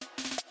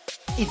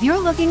If you're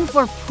looking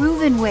for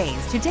proven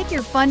ways to take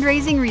your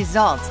fundraising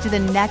results to the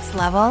next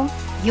level,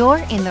 you're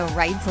in the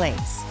right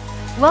place.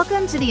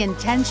 Welcome to the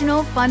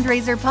Intentional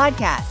Fundraiser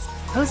Podcast,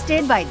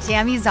 hosted by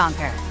Tammy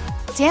Zonker.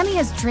 Tammy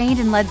has trained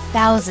and led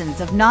thousands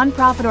of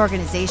nonprofit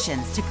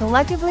organizations to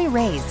collectively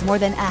raise more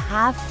than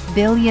 $500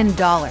 million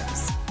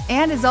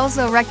and is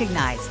also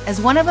recognized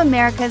as one of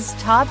America's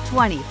top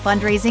 20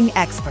 fundraising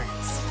experts.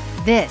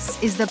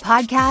 This is the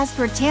podcast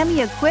where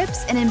Tammy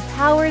equips and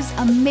empowers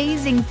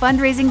amazing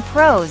fundraising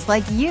pros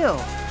like you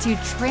to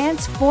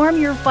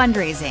transform your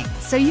fundraising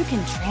so you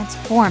can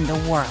transform the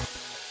world.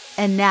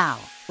 And now,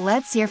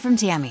 let's hear from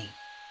Tammy.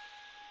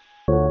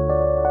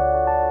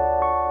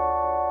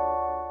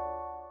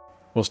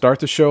 We'll start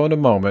the show in a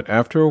moment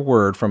after a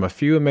word from a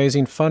few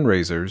amazing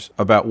fundraisers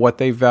about what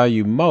they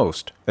value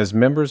most as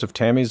members of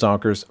Tammy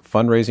Zonker's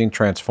Fundraising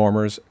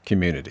Transformers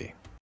community.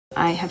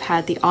 I have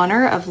had the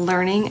honor of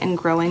learning and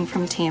growing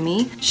from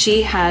Tammy.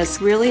 She has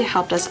really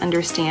helped us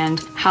understand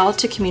how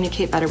to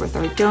communicate better with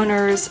our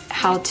donors,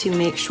 how to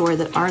make sure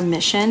that our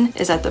mission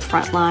is at the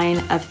front line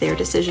of their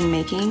decision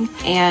making,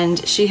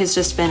 and she has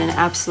just been an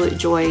absolute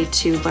joy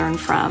to learn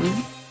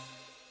from.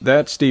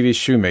 That's Stevie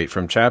Shoemate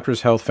from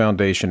Chapters Health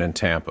Foundation in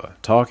Tampa,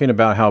 talking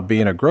about how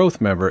being a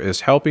growth member is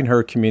helping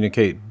her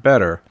communicate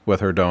better with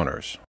her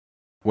donors.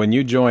 When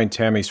you join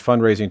Tammy's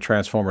Fundraising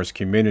Transformers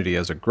community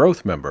as a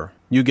growth member,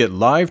 you get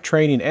live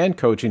training and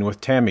coaching with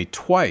Tammy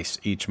twice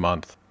each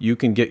month. You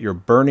can get your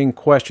burning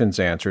questions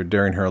answered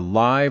during her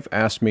live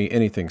Ask Me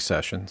Anything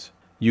sessions.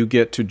 You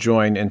get to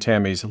join in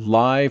Tammy's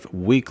live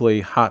weekly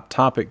hot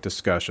topic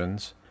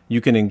discussions. You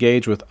can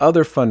engage with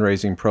other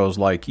fundraising pros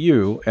like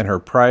you in her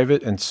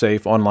private and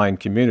safe online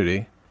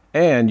community.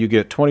 And you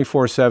get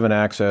 24/7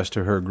 access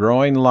to her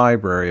growing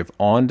library of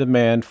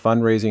on-demand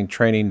fundraising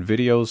training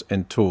videos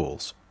and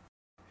tools.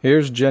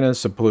 Here's Jenna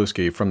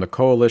Sapluski from the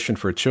Coalition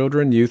for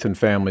Children, Youth, and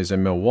Families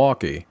in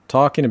Milwaukee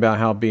talking about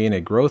how being a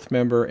growth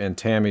member in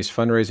Tammy's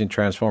Fundraising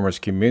Transformers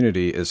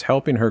community is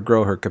helping her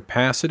grow her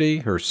capacity,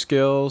 her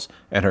skills,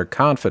 and her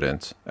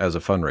confidence as a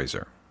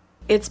fundraiser.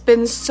 It's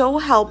been so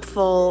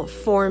helpful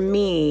for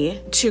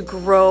me to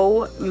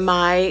grow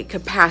my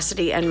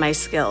capacity and my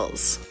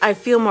skills. I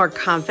feel more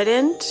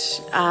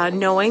confident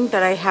knowing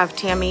that I have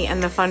Tammy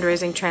and the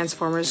Fundraising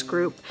Transformers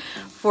group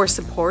for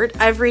support.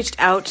 I've reached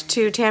out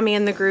to Tammy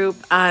and the group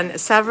on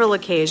several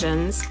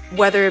occasions,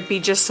 whether it be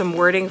just some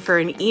wording for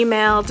an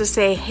email to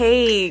say,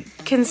 hey,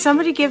 can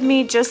somebody give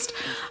me just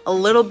a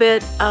little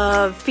bit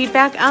of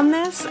feedback on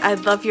this? I'd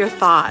love your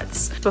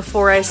thoughts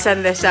before I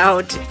send this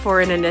out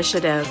for an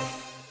initiative.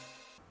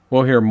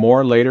 We'll hear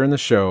more later in the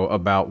show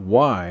about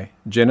why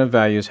Jenna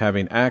values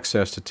having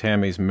access to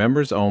Tammy's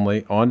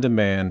members-only,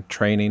 on-demand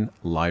training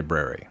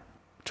library.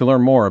 To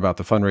learn more about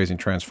the Fundraising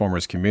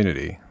Transformers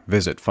community,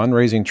 visit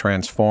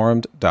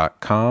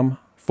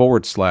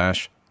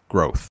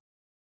fundraisingtransformed.com/growth.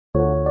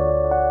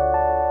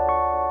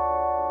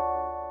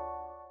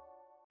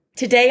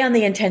 Today on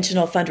the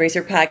Intentional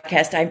Fundraiser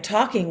Podcast, I'm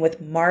talking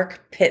with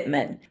Mark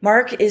Pittman.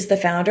 Mark is the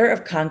founder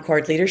of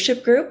Concord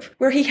Leadership Group,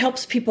 where he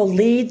helps people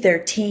lead their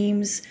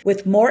teams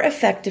with more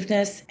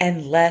effectiveness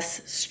and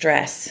less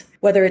stress.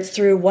 Whether it's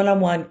through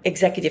one-on-one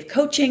executive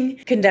coaching,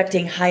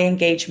 conducting high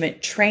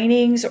engagement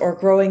trainings, or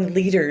growing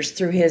leaders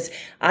through his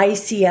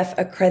ICF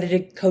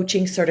accredited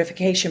coaching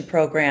certification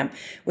program,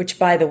 which,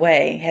 by the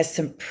way, has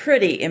some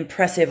pretty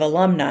impressive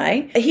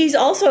alumni. He's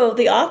also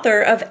the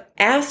author of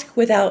Ask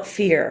Without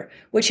Fear,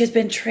 which has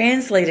been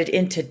translated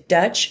into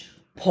Dutch,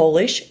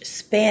 Polish,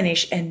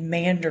 Spanish, and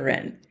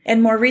Mandarin.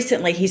 And more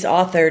recently, he's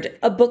authored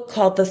a book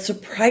called The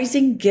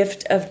Surprising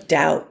Gift of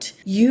Doubt.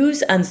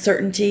 Use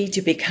uncertainty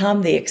to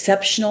become the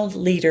exceptional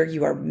leader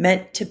you are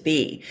meant to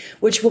be,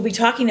 which we'll be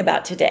talking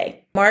about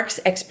today. Mark's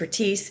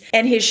expertise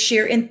and his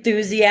sheer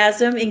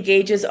enthusiasm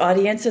engages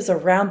audiences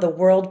around the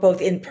world,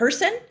 both in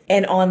person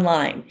and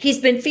online. He's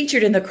been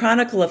featured in the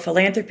Chronicle of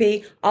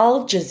Philanthropy,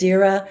 Al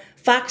Jazeera,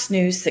 Fox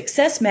News,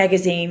 Success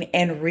Magazine,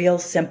 and Real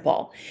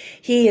Simple.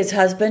 He is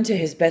husband to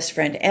his best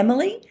friend,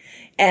 Emily,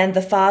 and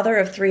the father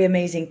of 3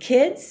 amazing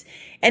kids.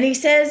 And he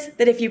says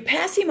that if you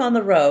pass him on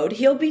the road,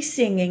 he'll be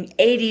singing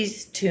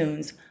 80s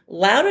tunes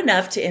loud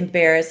enough to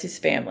embarrass his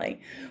family.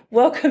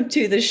 Welcome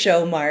to the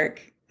show, Mark.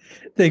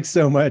 Thanks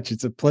so much.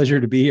 It's a pleasure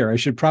to be here. I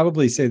should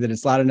probably say that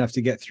it's loud enough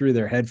to get through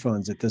their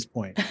headphones at this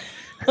point.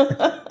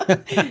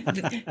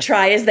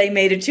 Try as they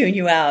may to tune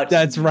you out.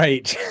 That's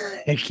right.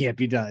 It can't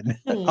be done.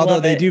 Although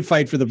they do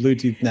fight for the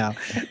Bluetooth now.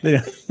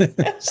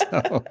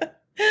 So.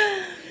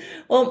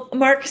 Well,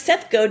 Mark,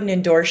 Seth Godin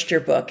endorsed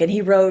your book, and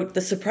he wrote,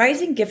 The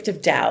Surprising Gift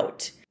of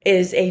Doubt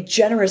is a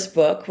generous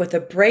book with a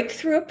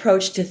breakthrough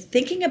approach to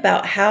thinking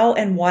about how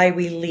and why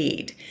we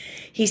lead.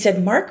 He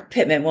said, Mark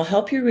Pittman will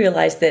help you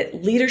realize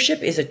that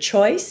leadership is a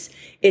choice,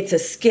 it's a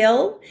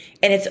skill,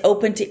 and it's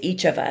open to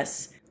each of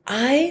us.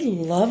 I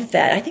love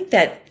that. I think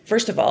that,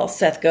 first of all,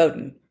 Seth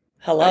Godin,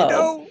 hello. I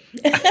know.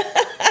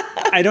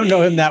 I don't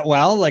know him that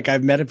well. Like,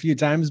 I've met a few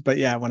times, but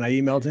yeah, when I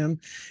emailed him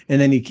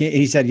and then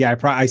he said, yeah,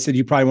 I said,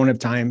 you probably won't have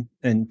time.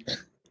 And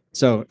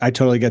so I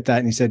totally get that.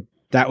 And he said,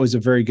 that was a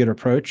very good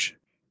approach.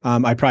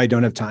 I probably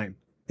don't have time.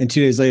 And 2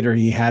 days later,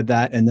 he had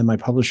that. And then my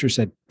publisher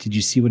said, did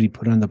you see what he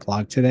put on the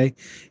blog today?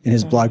 And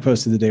his blog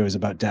post of the day was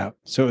about doubt.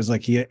 So it was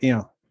like, he had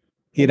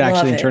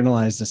actually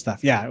internalized the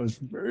stuff. Yeah, it was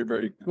very,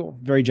 very cool.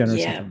 Very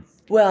generous of him.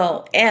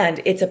 Well,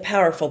 and it's a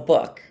powerful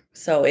book.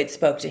 So it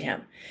spoke to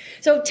him.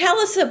 So tell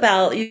us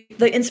about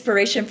the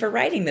inspiration for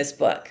writing this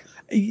book.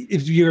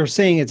 If you're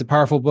saying it's a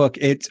powerful book,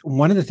 it's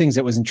one of the things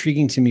that was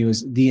intriguing to me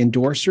was the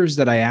endorsers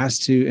that I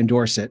asked to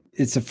endorse it.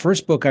 It's the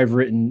first book I've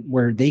written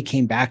where they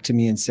came back to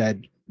me and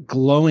said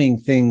glowing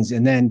things.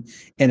 And then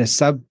in a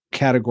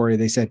subcategory,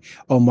 they said,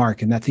 oh,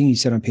 Mark, and that thing you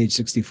said on page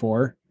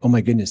 64, oh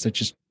my goodness, that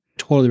just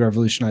totally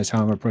revolutionized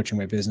how I'm approaching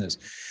my business.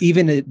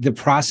 Even the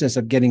process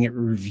of getting it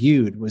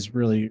reviewed was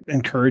really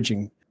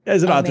encouraging.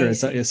 As an author,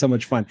 it's so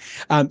much fun.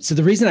 So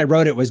the reason I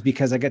wrote it was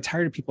because I got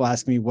tired of people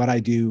asking me what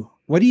I do.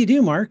 What do you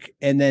do, Mark?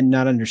 And then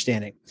not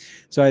understanding.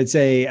 So I'd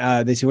say,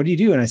 they say, what do you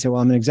do? And I say,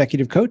 well, I'm an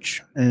executive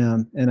coach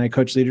and I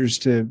coach leaders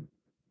to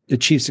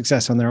achieve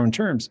success on their own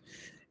terms.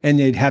 And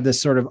they'd have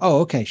this sort of, oh,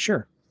 okay,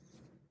 sure.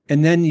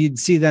 And then you'd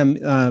see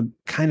them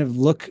kind of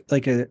look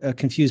like a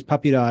confused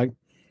puppy dog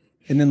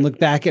and then look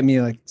back at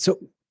me like, so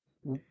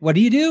what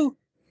do you do?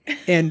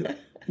 And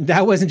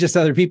that wasn't just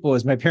other people, it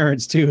was my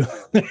parents too.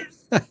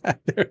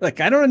 They're like,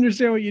 I don't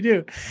understand what you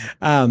do.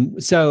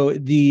 So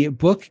the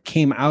book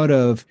came out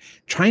of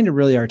trying to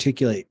really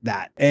articulate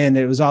that. And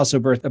it was also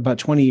birthed about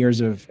 20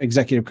 years of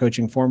executive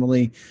coaching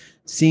formally,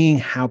 seeing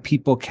how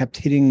people kept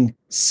hitting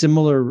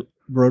similar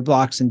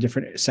roadblocks in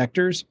different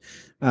sectors,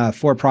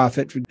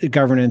 for-profit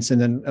governance.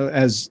 And then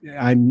as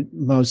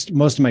most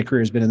of my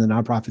career has been in the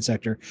nonprofit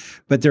sector,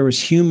 but there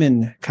was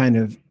human kind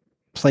of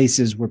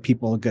places where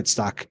people get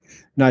stuck,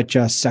 not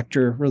just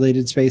sector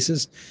related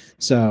spaces.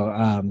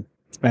 So,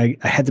 I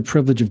had the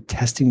privilege of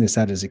testing this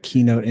out as a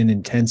keynote in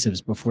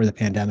intensives before the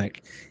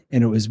pandemic.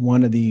 And it was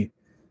one of the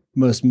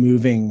most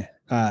moving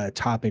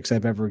topics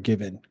I've ever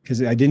given,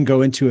 because I didn't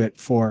go into it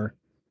for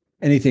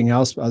anything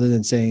else other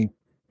than saying,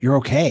 you're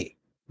okay.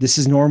 This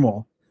is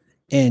normal.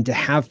 And to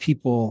have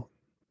people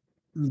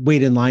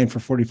wait in line for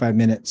 45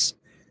 minutes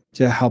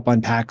to help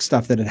unpack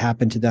stuff that had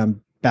happened to them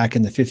back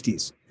in the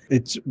 50s.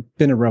 It's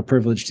been a real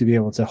privilege to be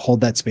able to hold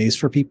that space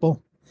for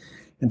people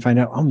and find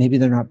out, oh, maybe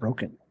they're not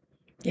broken.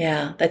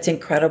 Yeah, that's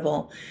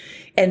incredible.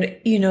 And,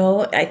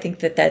 I think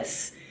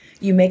that's,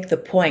 you make the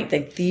point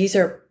that these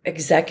are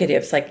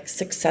executives, like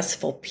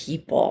successful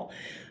people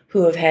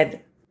who have had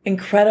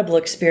incredible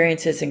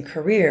experiences and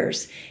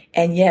careers.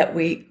 And yet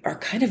we are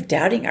kind of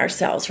doubting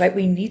ourselves, right?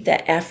 We need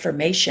that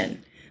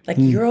affirmation. Like,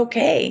 you're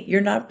okay.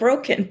 You're not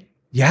broken.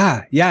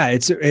 Yeah.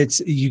 It's,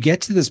 you get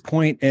to this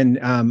point, and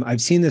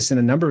I've seen this in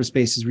a number of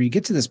spaces where you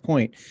get to this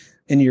point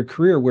in your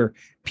career where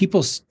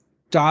people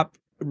stop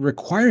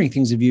requiring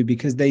things of you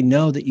because they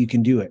know that you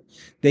can do it.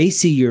 They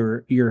see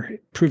your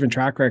proven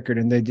track record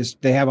and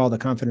they have all the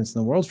confidence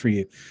in the world for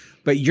you,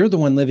 but you're the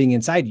one living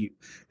inside you.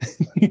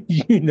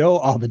 You know,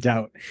 all the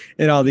doubt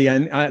and all the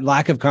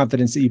lack of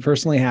confidence that you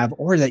personally have,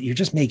 or that you're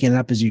just making it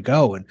up as you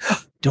go, and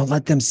don't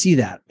let them see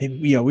that.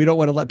 We don't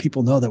want to let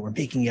people know that we're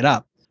making it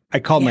up. I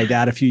called my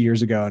dad a few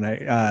years ago and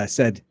I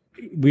said,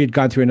 we had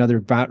gone through another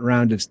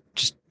round of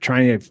just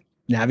trying to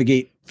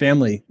navigate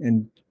family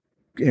and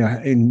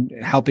in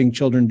helping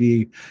children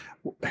be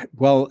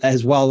well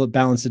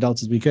balanced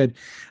adults as we could.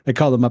 I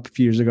called him up a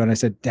few years ago and I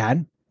said,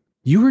 Dad,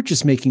 you were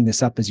just making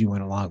this up as you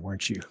went along,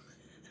 weren't you?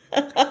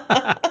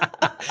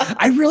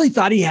 I really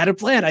thought he had a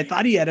plan. I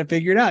thought he had it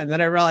figured out. And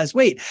then I realized,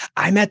 wait,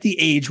 I'm at the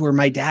age where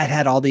my dad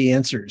had all the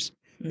answers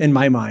in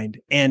my mind,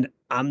 and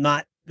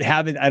I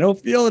don't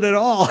feel it at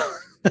all.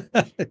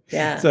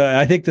 Yeah. So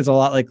I think that's a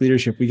lot like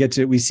leadership.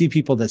 We see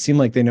people that seem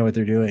like they know what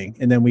they're doing,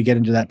 and then we get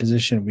into that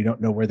position and we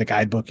don't know where the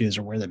guidebook is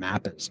or where the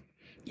map is.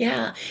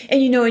 Yeah.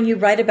 And and you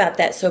write about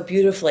that so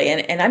beautifully.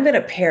 And I'm going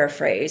to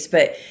paraphrase,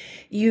 but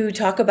you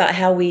talk about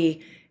how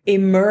we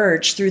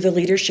emerge through the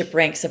leadership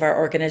ranks of our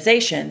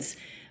organizations.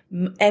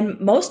 And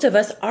most of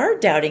us are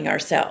doubting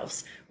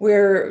ourselves.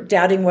 We're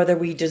doubting whether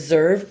we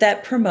deserve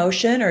that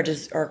promotion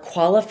or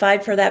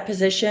qualified for that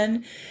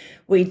position.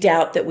 We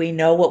doubt that we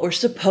know what we're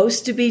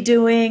supposed to be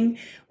doing.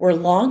 We're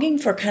longing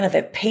for kind of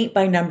a paint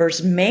by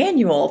numbers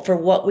manual for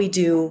what we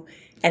do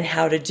and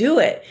how to do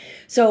it.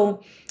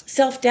 So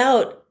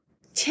self-doubt,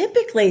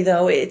 typically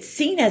though, it's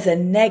seen as a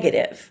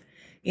negative.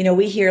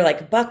 We hear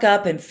like buck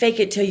up and fake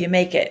it till you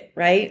make it,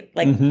 right?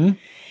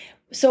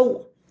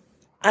 So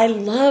I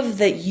love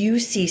that you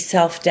see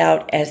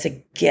self-doubt as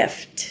a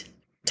gift.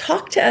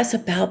 Talk to us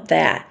about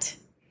that.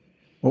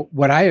 Well,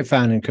 what I have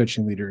found in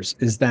coaching leaders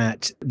is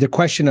that the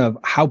question of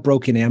how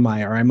broken am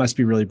I, or I must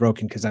be really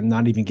broken because I'm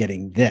not even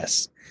getting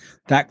this,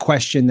 that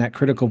question, that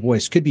critical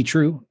voice could be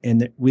true. And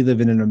that we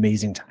live in an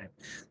amazing time.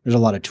 There's a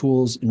lot of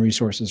tools and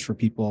resources for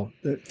people,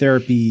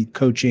 therapy,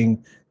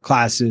 coaching,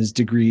 classes,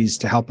 degrees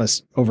to help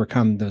us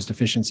overcome those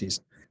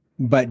deficiencies.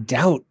 But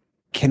doubt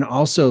can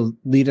also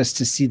lead us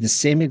to see the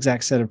same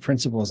exact set of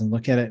principles and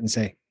look at it and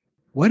say,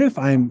 what if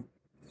I'm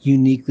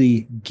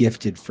uniquely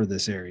gifted for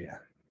this area?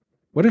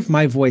 What if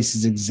my voice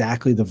is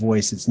exactly the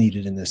voice that's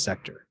needed in this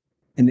sector?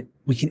 And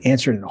we can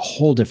answer it in a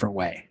whole different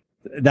way.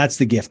 That's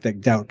the gift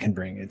that doubt can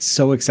bring. It's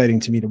so exciting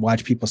to me to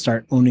watch people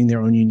start owning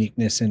their own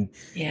uniqueness and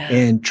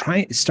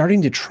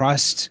starting to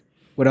trust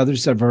what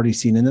others have already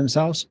seen in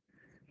themselves,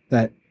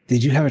 that they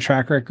do have a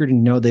track record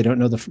and know they don't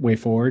know the way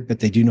forward, but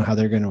they do know how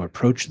they're going to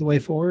approach the way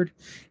forward.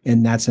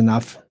 And that's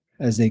enough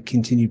as they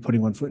continue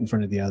putting one foot in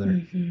front of the other.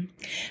 Mm-hmm.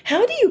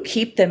 How do you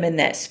keep them in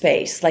that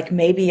space? Like,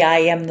 maybe I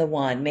am the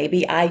one,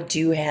 maybe I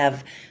do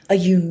have a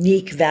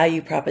unique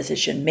value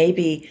proposition.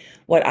 Maybe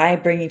what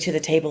I'm bringing to the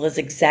table is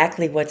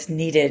exactly what's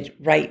needed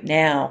right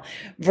now,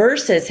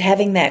 versus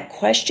having that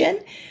question,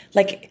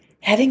 like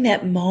having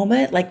that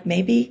moment, like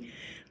maybe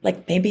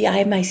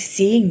am I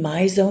seeing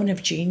my zone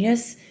of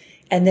genius?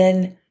 And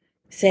then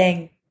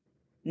saying,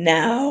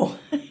 no,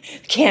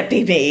 can't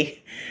be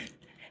me.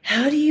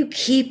 How do you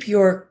keep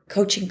your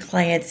coaching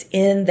clients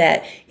in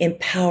that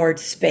empowered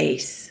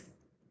space?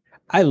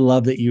 I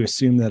love that you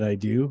assume that I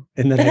do,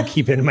 and then I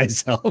keep it to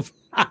myself.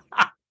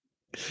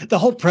 The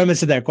whole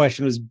premise of that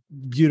question was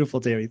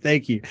beautiful, Tammy.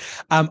 Thank you.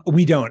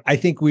 We don't. I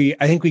think we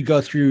go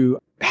through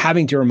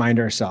having to remind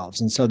ourselves.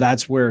 And so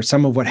that's where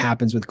some of what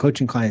happens with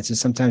coaching clients is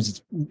sometimes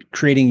it's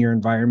creating your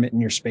environment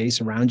and your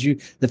space around you,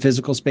 the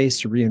physical space,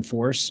 to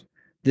reinforce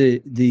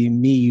the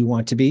me you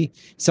want to be.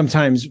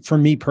 Sometimes for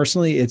me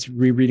personally, it's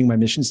rereading my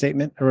mission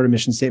statement. I wrote a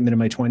mission statement in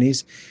my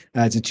 20s.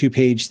 It's a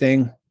 2-page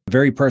thing,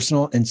 very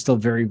personal and still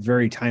very,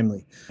 very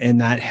timely.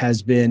 And that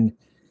has been,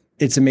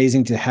 it's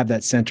amazing to have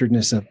that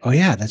centeredness of, oh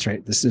yeah, that's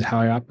right, this is how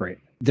I operate.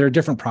 There are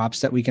different props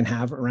that we can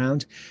have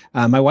around.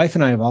 My wife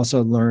and I have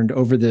also learned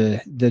over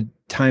the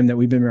time that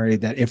we've been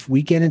married that if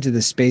we get into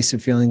the space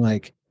of feeling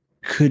like,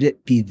 could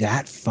it be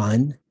that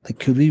fun? Like,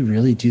 could we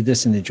really do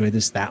this and enjoy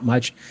this that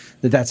much?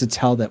 That's a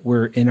tell that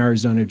we're in our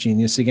zone of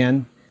genius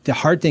again. The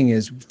hard thing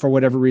is, for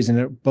whatever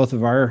reason, both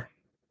of our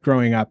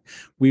growing up,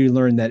 we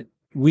learned that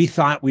we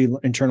thought we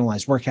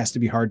internalized work has to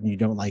be hard and you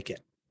don't like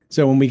it.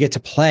 So when we get to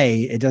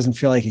play, it doesn't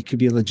feel like it could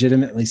be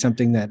legitimately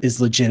something that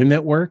is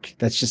legitimate work.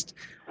 That's just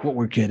what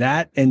we're good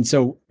at. And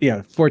so,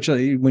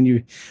 fortunately, when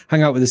you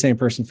hung out with the same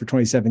person for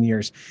 27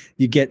 years,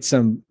 you get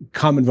some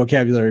common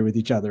vocabulary with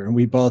each other. And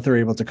we both are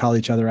able to call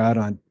each other out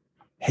on,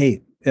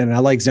 hey, and I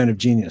like zone of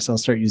genius. I'll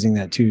start using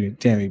that too,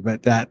 Tammy.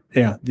 But that,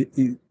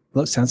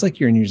 sounds like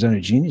you're in your zone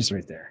of genius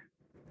right there.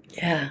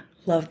 Yeah.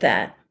 Love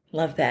that.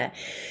 Love that.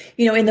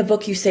 In the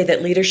book, you say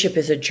that leadership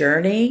is a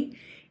journey,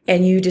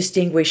 and you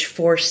distinguish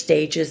 4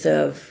 stages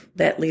of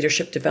that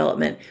leadership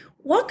development.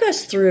 Walk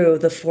us through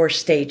the 4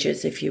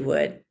 stages, if you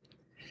would.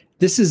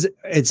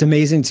 It's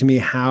amazing to me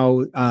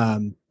how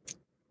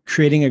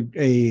creating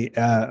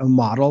a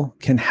model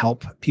can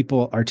help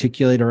people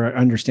articulate or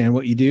understand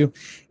what you do.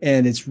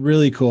 And it's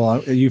really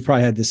cool. You've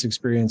probably had this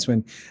experience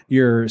when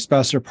your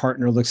spouse or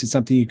partner looks at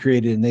something you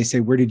created and they say,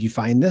 where did you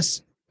find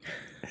this?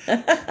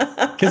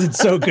 Because it's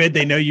so good.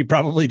 They know you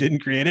probably didn't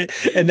create it.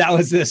 And that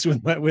was this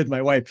with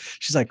my wife.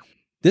 She's like,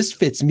 this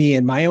fits me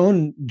in my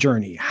own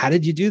journey. How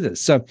did you do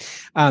this? So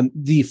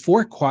the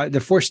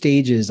 4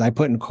 stages I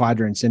put in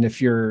quadrants. And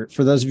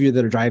for those of you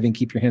that are driving,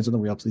 keep your hands on the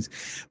wheel, please.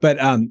 But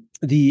and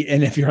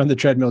if you're on the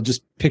treadmill,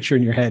 just picture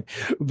in your head.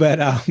 But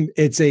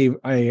it's a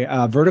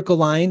vertical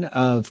line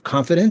of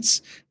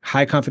confidence,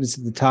 high confidence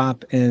at the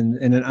top, and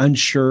an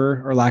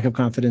unsure or lack of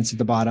confidence at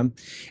the bottom.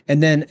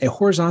 And then a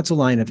horizontal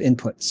line of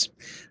inputs.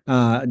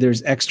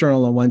 There's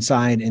external on one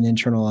side and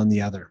internal on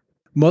the other.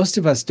 Most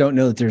of us don't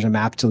know that there's a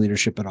map to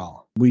leadership at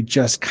all. We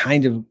just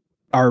kind of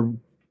are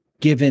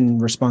given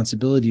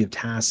responsibility of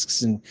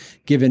tasks and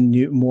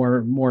given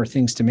more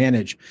things to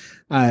manage.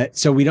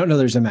 So we don't know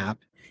there's a map.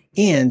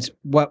 And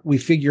what we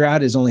figure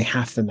out is only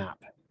half the map.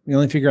 We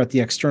only figure out the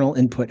external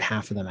input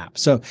half of the map.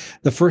 So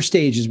the first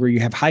stage is where you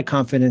have high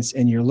confidence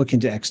and you're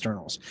looking to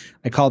externals.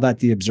 I call that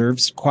the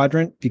observes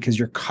quadrant because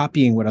you're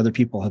copying what other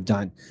people have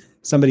done.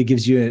 Somebody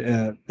gives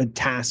you a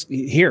task.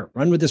 Here,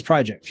 run with this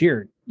project.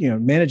 Here,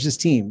 manage this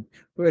team,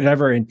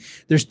 whatever. And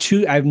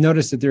I've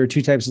noticed that there are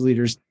 2 types of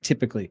leaders.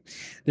 Typically,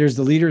 there's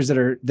the leaders that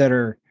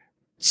are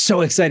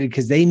so excited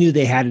because they knew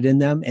they had it in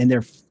them and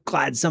they're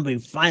glad somebody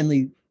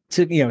finally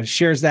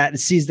shares that and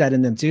sees that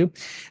in them too.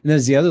 And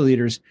there's the other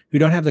leaders who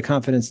don't have the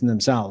confidence in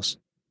themselves,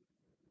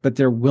 but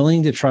they're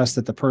willing to trust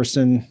that the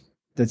person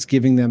that's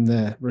giving them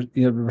the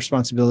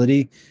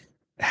responsibility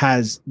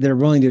they're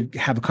willing to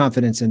have a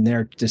confidence in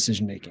their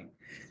decision-making.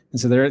 And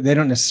so they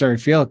don't necessarily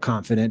feel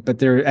confident, but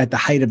they're at the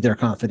height of their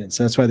confidence.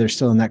 So that's why they're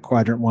still in that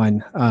quadrant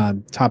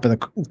 1, top of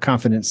the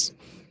confidence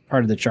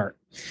part of the chart.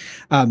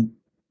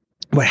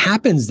 What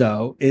happens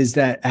though, is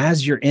that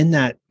as you're in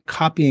that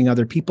copying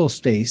other people's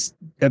space,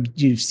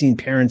 you've seen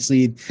parents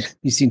lead,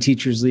 you've seen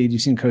teachers lead,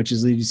 you've seen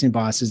coaches lead, you've seen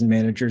bosses and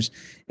managers,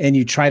 and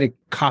you try to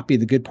copy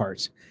the good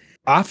parts.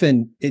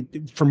 Often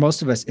for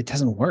most of us, it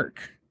doesn't work.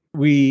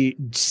 We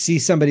see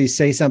somebody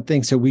say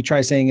something, so we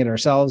try saying it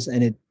ourselves,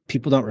 and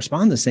people don't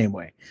respond the same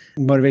way.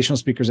 Motivational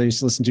speakers I used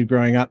to listen to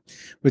growing up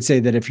would say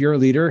that if you're a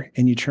leader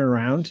and you turn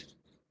around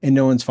and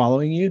no one's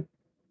following you,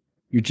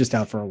 you're just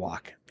out for a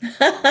walk.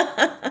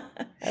 I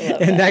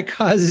And that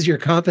causes your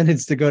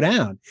confidence to go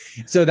down.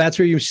 So that's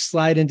where you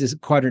slide into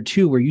quadrant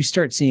 2, where you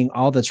start seeing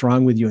all that's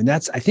wrong with you. And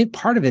that's, I think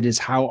part of it is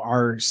how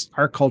our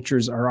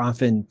cultures are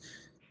often,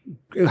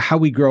 how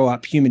we grow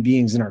up human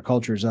beings in our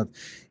cultures of,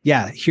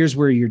 here's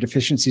where your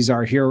deficiencies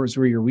are, here's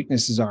where your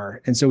weaknesses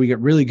are. And so we get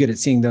really good at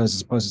seeing those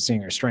as opposed to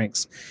seeing our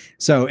strengths.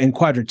 So in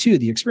quadrant 2,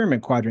 the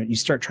experiment quadrant, you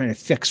start trying to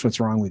fix what's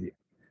wrong with you.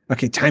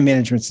 Okay, time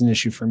management's an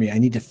issue for me. I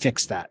need to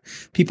fix that.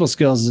 People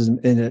skills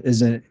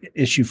is an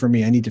issue for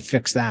me. I need to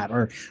fix that.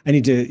 Or I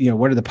need to,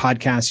 what are the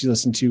podcasts you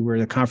listen to? Where are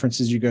the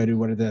conferences you go to?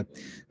 What are the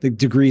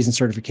degrees and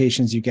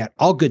certifications you get?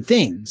 All good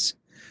things.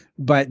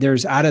 But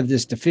there's out of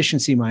this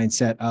deficiency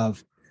mindset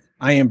of,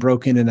 I am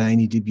broken and I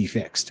need to be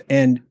fixed.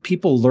 And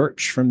people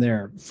lurch from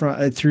there,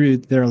 through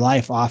their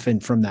life, often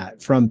from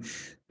that, from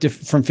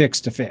fix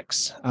to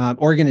fix.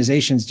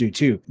 Organizations do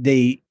too.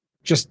 They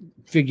just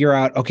figure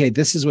out, okay,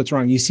 this is what's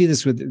wrong. You see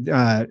this with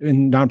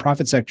in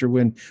nonprofit sector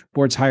when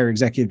boards hire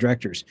executive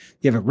directors.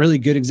 You have a really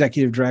good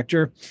executive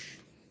director,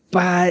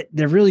 but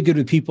they're really good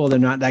with people. They're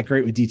not that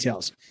great with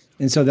details.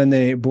 And so then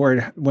the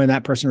board, when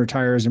that person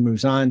retires or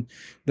moves on,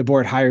 the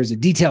board hires a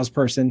details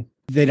person.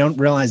 They don't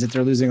realize that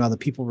they're losing all the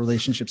people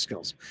relationship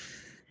skills.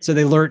 So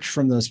they lurch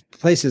from those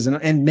places.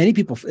 And many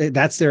people,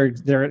 that's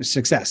their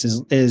success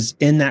is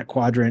in that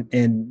quadrant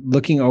and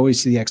looking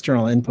always to the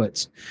external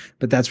inputs.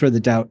 But that's where the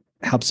doubt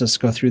helps us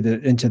go through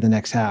into the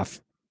next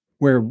half,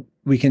 where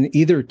we can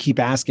either keep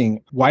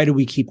asking, why do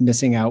we keep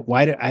missing out?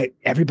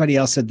 Everybody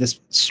else said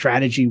this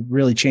strategy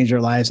really changed their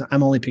lives.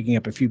 I'm only picking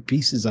up a few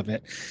pieces of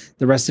it.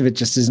 The rest of it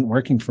just isn't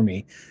working for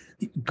me.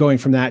 Going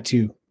from that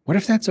to, what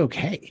if that's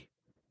okay?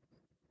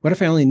 What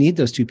if I only need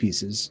those 2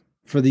 pieces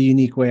for the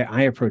unique way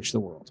I approach the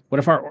world? What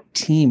if our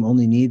team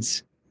only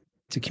needs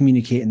to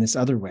communicate in this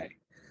other way?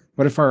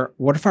 What if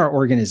our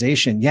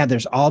organization,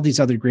 there's all these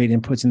other great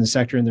inputs in the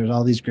sector and there's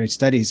all these great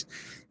studies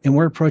and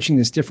we're approaching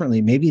this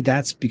differently. Maybe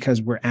that's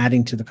because we're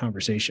adding to the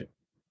conversation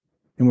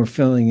and we're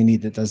filling a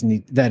need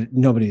that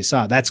nobody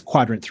saw. That's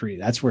quadrant 3.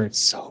 That's where it's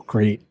so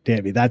great,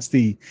 Debbie. That's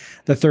the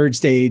third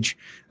stage.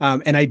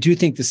 And I do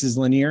think this is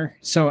linear.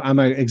 So I'm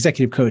an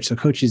executive coach. So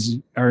coaches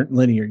aren't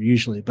linear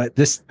usually, but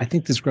I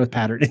think this growth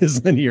pattern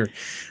is linear.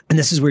 And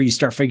this is where you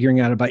start figuring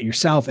out about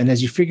yourself. And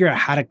as you figure out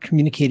how to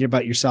communicate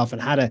about yourself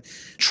and how to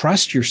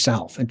trust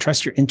yourself and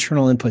trust your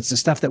internal inputs, the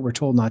stuff that we're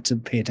told not to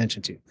pay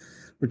attention to.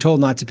 We're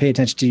told not to pay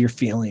attention to your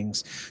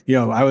feelings.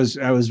 I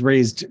was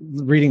raised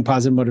reading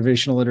positive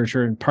motivational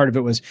literature, and part of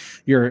it was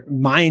your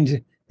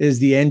mind is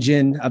the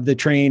engine of the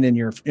train and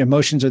your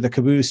emotions are the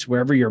caboose.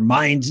 Wherever your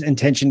mind's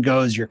intention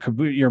goes, your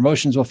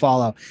emotions will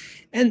follow.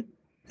 And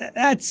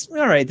that's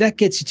all right. That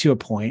gets you to a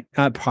point,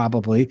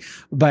 probably.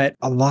 But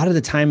a lot of the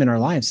time in our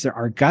lives,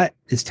 our gut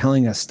is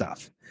telling us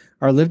stuff.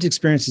 Our lived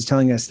experience is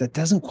telling us that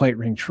doesn't quite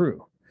ring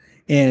true.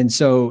 And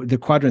so the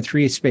quadrant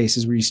 3 space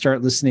is where you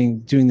start listening,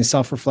 doing the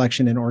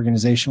self-reflection and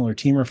organizational or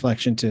team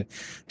reflection to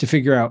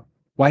figure out,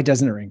 why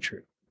doesn't it ring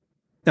true?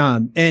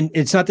 And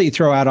it's not that you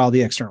throw out all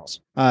the externals.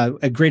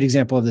 A great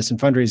example of this in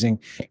fundraising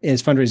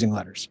is fundraising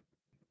letters.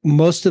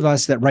 Most of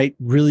us that write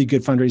really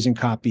good fundraising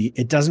copy,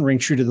 it doesn't ring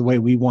true to the way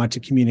we want to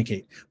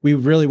communicate. We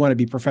really want to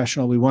be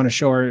professional. We want to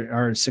show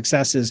our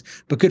successes,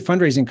 but good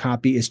fundraising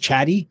copy is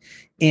chatty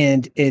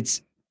and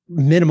it's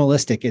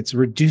minimalistic. It's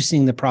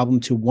reducing the problem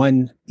to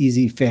one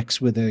easy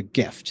fix with a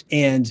gift,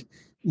 and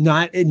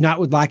not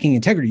with lacking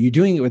integrity. You're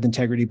doing it with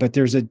integrity, but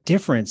there's a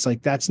difference.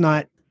 Like that's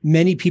not,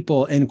 many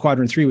people in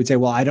quadrant 3 would say,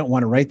 well, I don't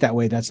want to write that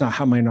way. That's not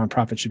how my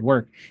nonprofit should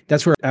work.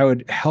 That's where I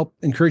would help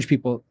encourage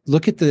people,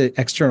 look at the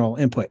external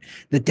input.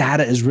 The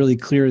data is really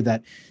clear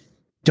that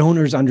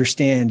donors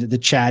understand the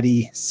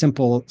chatty,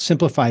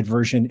 simplified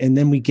version. And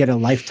then we get a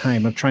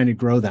lifetime of trying to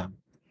grow them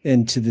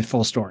into the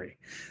full story.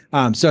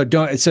 So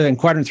in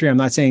quadrant 3, I'm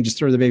not saying just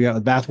throw the baby out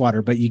with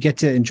bathwater, but you get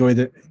to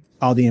enjoy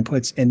all the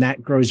inputs, and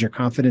that grows your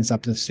confidence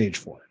up to stage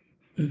 4,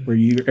 where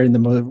you are in the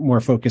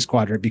more focused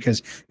quadrant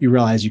because you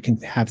realize you can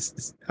have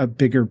a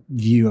bigger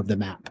view of the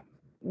map.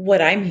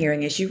 What I'm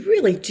hearing is you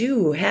really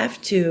do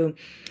have to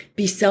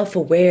be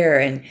self-aware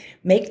and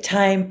make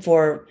time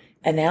for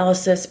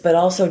analysis, but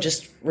also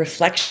just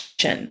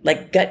reflection,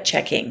 like gut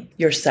checking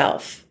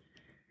yourself.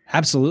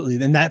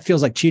 Absolutely. And that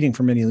feels like cheating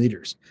for many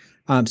leaders.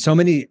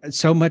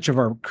 So much of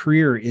our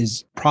career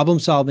is problem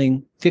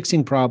solving,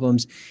 fixing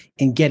problems,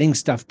 and getting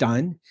stuff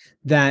done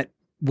that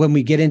when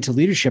we get into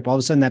leadership, all of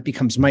a sudden that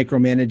becomes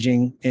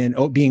micromanaging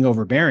and being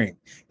overbearing.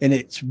 And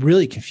it's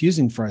really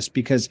confusing for us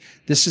because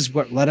this is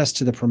what led us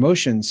to the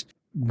promotions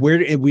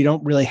where we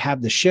don't really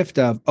have the shift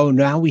of,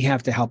 now we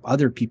have to help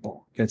other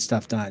people get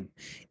stuff done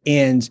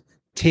and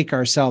take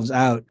ourselves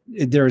out.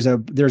 There's a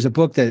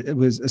book that it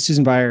was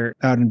Susan Beyer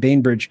out in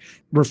Bainbridge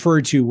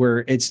referred to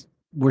where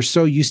we're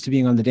so used to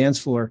being on the dance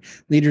floor.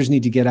 Leaders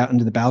need to get out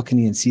into the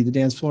balcony and see the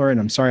dance floor. And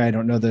I'm sorry, I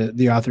don't know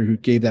the author who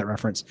gave that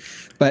reference,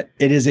 but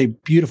it is a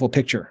beautiful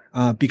picture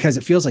because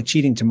it feels like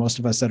cheating to most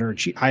of us that are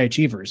high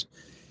achievers,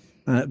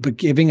 but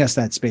giving us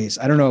that space.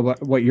 I don't know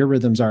what your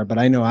rhythms are, but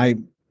I know I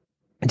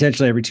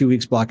intentionally every 2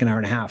 weeks block an hour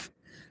and a half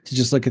to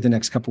just look at the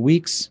next couple of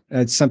weeks.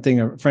 It's something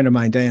a friend of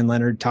mine, Diane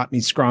Leonard, taught me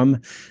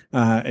Scrum,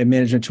 a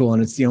management tool.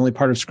 And it's the only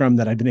part of Scrum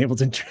that I've been able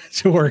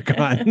to work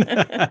on,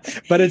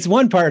 but it's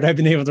one part I've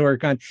been able to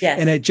work on. Yes.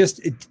 And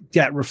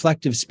that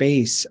reflective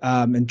space,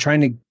 and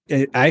trying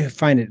to, I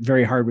find it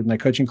very hard with my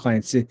coaching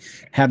clients to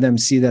have them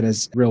see that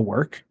as real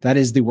work. That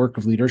is the work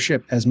of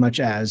leadership as much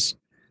as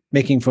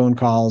making phone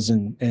calls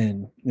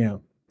and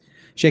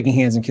shaking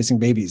hands and kissing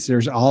babies.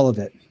 There's all of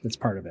it that's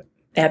part of it.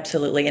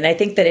 Absolutely. And I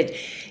think that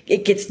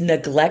it gets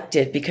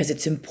neglected because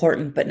it's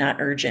important but not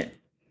urgent.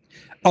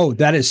 Oh,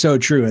 that is so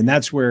true. And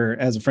that's where,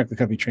 as a Franklin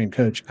Covey trained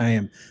coach, I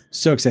am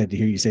so excited to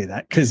hear you say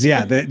that. Because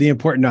the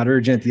important, not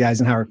urgent, the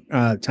Eisenhower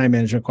time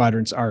management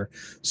quadrants are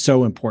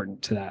so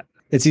important to that.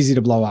 It's easy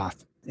to blow off.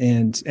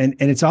 And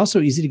it's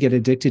also easy to get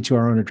addicted to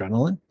our own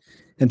adrenaline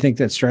and think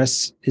that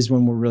stress is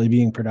when we're really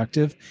being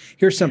productive.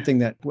 Here's something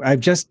that I've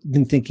just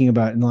been thinking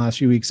about in the last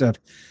few weeks of,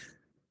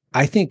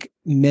 I think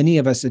many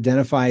of us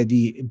identify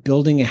the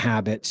building a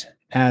habit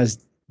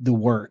as the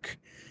work.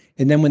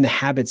 And then when the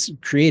habit's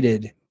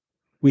created,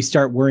 we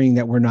start worrying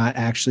that we're not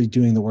actually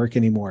doing the work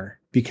anymore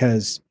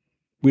because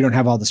we don't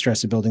have all the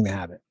stress of building the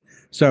habit.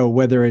 So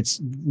whether it's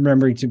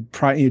remembering to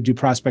do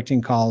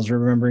prospecting calls or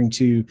remembering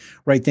to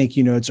write thank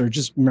you notes or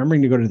just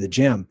remembering to go to the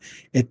gym,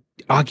 it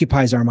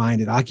occupies our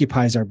mind, it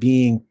occupies our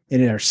being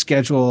and our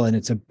schedule, and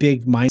it's a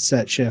big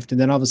mindset shift. And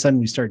then all of a sudden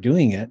we start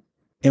doing it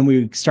and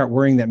we start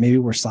worrying that maybe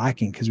we're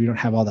slacking because we don't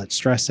have all that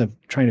stress of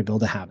trying to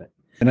build a habit.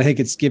 And I think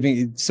it's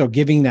giving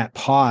that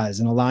pause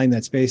and allowing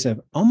that space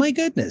of, oh my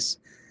goodness,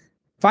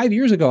 5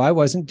 years ago, I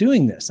wasn't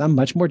doing this. I'm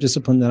much more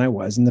disciplined than I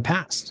was in the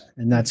past.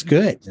 And that's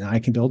good. And I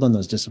can build on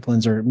those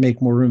disciplines or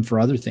make more room for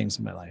other things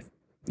in my life.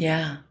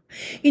 Yeah.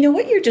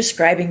 What you're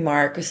describing,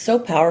 Mark, is so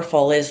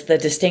powerful is the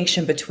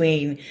distinction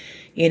between,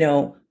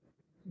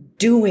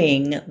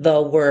 doing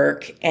the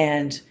work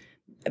and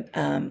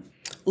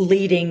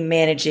leading,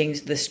 managing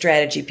the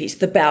strategy piece,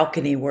 the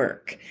balcony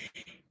work.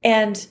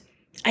 And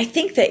I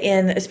think that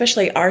in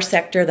especially our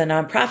sector, the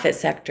nonprofit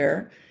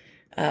sector,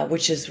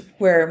 which is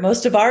where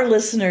most of our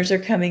listeners are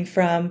coming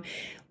from,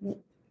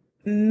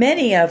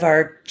 many of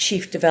our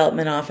chief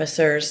development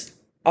officers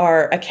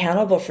are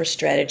accountable for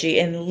strategy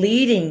and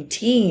leading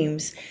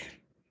teams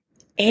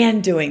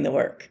and doing the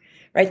work,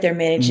 right? They're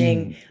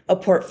managing a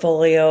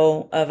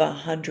portfolio of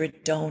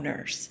 100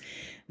 donors.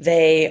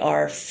 They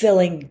are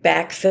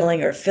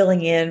backfilling or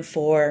filling in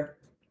for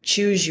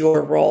choose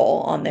your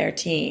role on their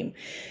team.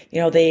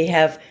 They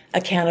have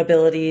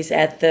accountabilities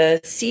at the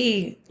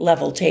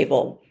C-level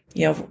table,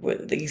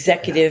 the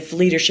executive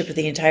leadership of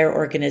the entire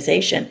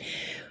organization.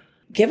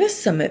 Give us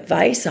some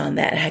advice on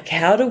that.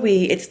 How do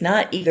it's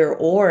not either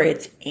or,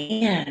 it's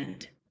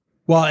and.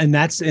 Well, and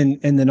that's in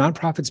the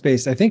nonprofit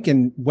space. I think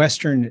in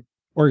Western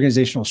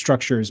organizational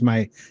structures,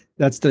 my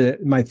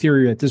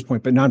theory at this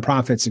point, but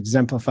nonprofits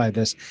exemplify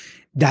this.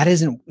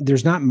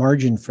 There's not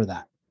margin for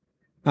that.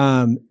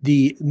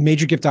 The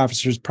major gift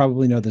officers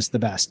probably know this the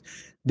best.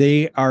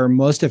 They are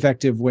most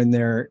effective when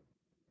they're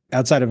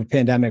outside of a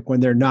pandemic,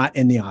 when they're not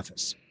in the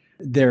office.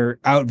 They're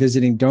out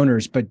visiting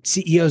donors, but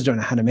CEOs don't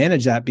know how to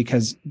manage that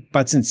because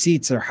butts and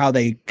seats are how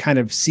they kind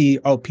of see,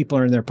 people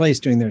are in their place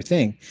doing their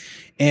thing.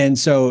 And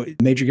so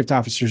major gift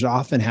officers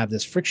often have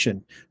this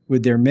friction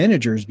with their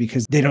managers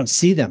because they don't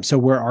see them. So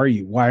where are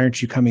you? Why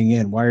aren't you coming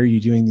in? Why are you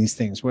doing these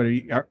things?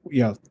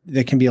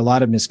 There can be a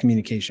lot of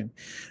miscommunication.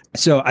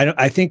 So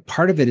I think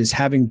part of it is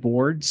having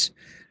boards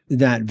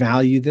that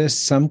value this.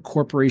 Some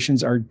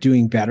corporations are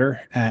doing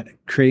better at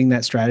creating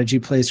that strategy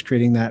place,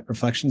 creating that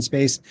reflection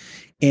space.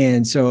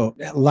 And so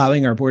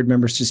allowing our board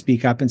members to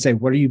speak up and say,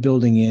 what are you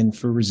building in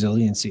for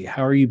resiliency?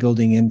 How are you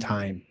building in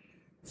time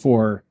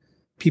for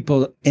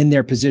people in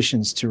their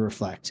positions to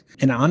reflect?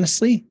 And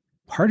honestly,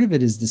 part of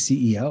it is the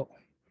CEO.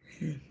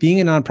 Being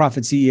a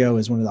nonprofit CEO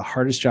is one of the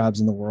hardest jobs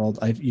in the world.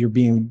 You're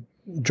being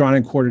drawn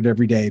and quartered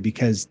every day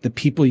because the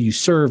people you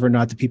serve are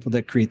not the people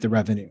that create the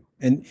revenue.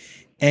 And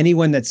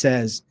anyone that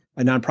says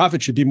a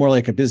nonprofit should be more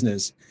like a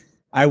business,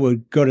 I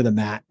would go to the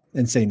mat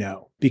and say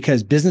no,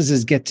 because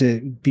businesses get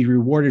to be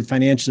rewarded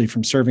financially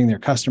from serving their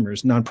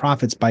customers.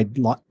 Nonprofits by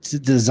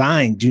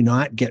design do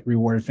not get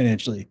rewarded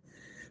financially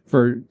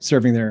for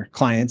serving their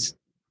clients.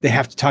 They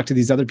have to talk to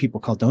these other people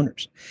called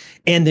donors,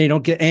 and the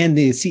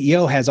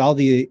CEO has all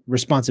the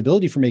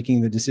responsibility for making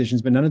the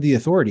decisions, but none of the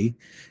authority,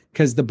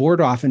 because the board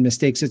often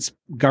mistakes its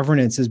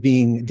governance as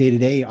being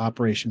day-to-day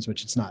operations,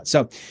 which it's not.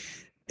 So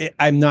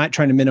I'm not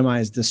trying to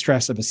minimize the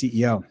stress of a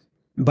CEO,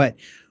 but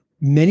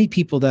many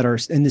people that are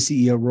in the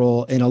CEO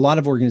role in a lot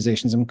of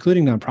organizations,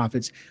 including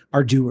nonprofits,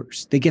 are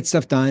doers. They get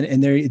stuff done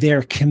and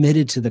they're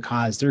committed to the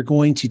cause. They're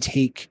going to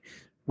take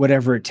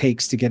whatever it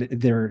takes to get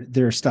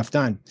their stuff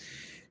done.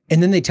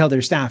 And then they tell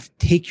their staff,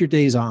 take your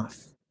days off,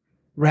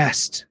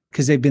 rest,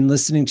 because they've been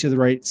listening to the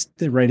right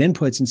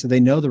inputs. And so they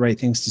know the right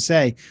things to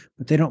say,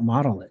 but they don't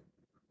model it.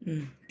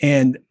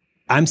 And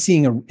I'm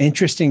seeing an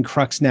interesting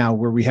crux now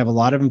where we have a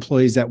lot of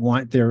employees that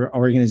want their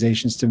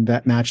organizations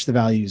to match the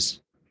values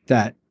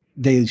that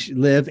they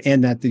live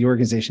and that the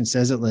organization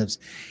says it lives.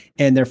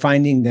 And they're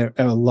finding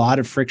a lot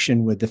of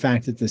friction with the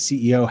fact that the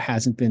CEO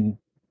hasn't been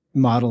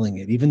modeling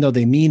it, even though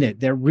they mean it.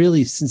 They're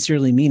really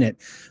sincerely mean it,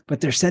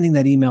 but they're sending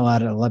that email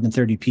out at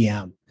 11:30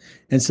 p.m.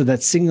 And so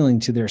that's signaling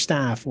to their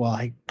staff, well,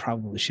 I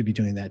probably should be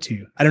doing that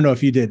too. I don't know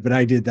if you did, but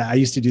I did that. I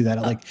used to do that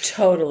at like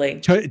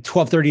totally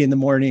 12:30 in the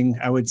morning.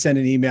 I would send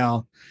an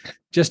email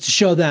just to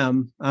show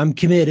them I'm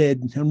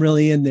committed. I'm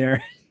really in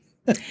there.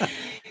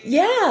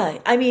 Yeah.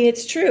 I mean,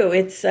 it's true.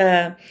 It's,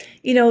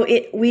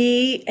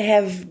 we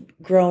have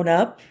grown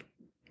up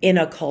in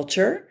a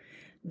culture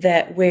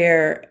that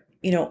where,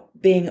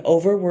 being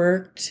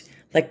overworked,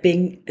 like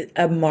being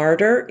a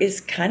martyr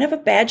is kind of a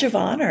badge of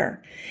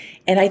honor.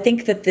 And I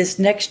think that this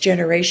next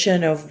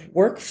generation of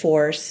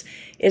workforce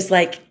is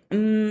like,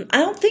 I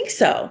don't think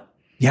so.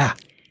 Yeah.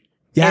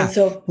 Yeah. And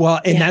so,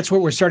 that's what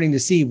we're starting to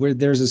see, where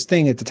there's this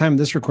thing at the time of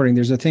this recording,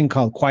 there's a thing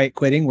called quiet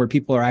quitting, where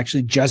people are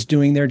actually just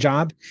doing their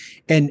job.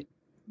 And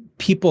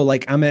people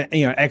like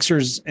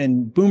Xers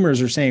and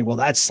boomers are saying, well,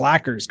 that's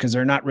slackers because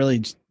they're not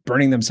really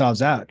burning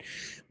themselves out.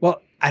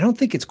 Well, I don't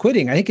think it's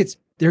quitting. I think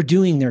they're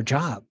doing their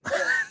job.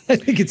 I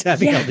think it's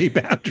having healthy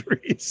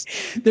boundaries.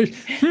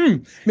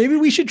 Maybe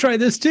we should try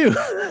this too.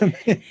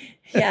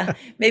 Yeah,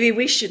 maybe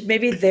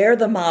they're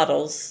the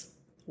models.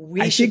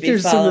 I think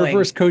there's some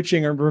reverse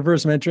coaching or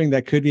reverse mentoring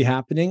that could be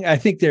happening. I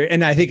think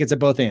it's a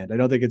both and. I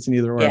don't think it's an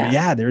either or.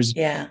 Yeah. There's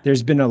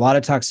been a lot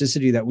of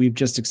toxicity that we've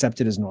just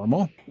accepted as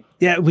normal.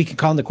 Yeah, we can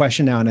call into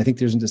question now, and I think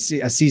there's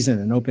a season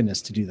and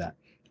openness to do that.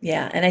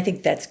 Yeah, and I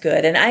think that's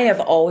good. And I have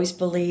always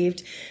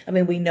believed,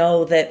 we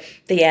know that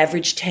the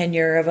average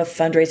tenure of a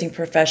fundraising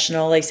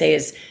professional, they say,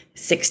 is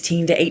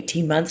 16 to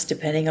 18 months,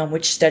 depending on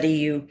which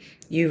study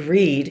you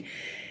read.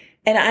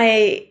 And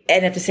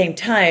at the same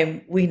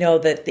time, we know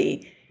that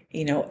the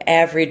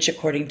average,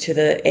 according to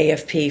the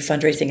AFP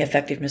Fundraising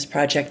Effectiveness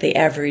Project, the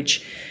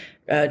average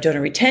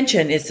donor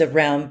retention is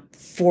around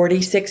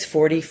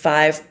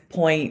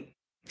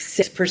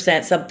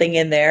 45.6%, something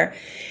in there.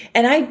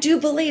 And I do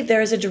believe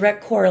there is a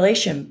direct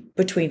correlation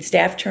between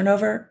staff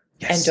turnover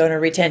and donor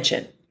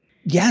retention.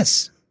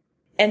 Yes.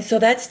 And so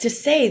that's to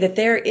say that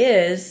there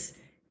is,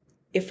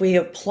 if we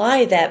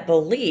apply that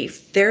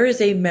belief, there is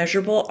a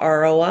measurable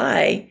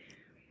ROI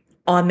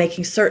on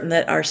making certain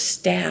that our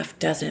staff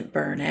doesn't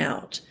burn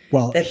out.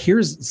 Well,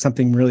 here's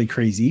something really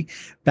crazy.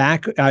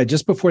 Back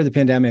just before the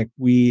pandemic,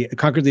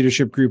 Concord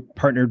Leadership Group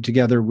partnered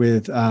together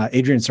with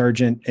Adrian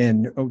Sargent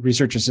and a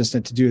research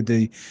assistant to do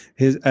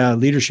his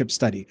leadership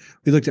study.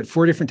 We looked at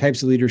 4 different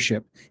types of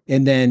leadership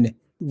and then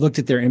looked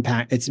at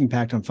its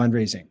impact on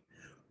fundraising.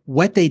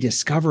 What they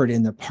discovered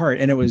in the part,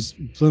 and it was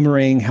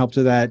Bloomerang helped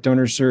with that,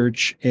 Donor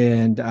Search,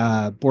 and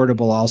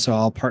Boardable also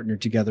all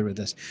partnered together with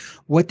this.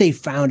 What they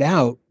found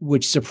out,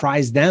 which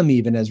surprised them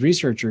even as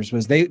researchers,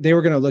 was they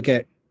were going to look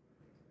at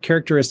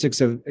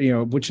characteristics of,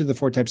 which of the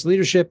 4 types of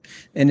leadership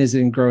and is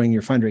it in growing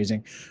your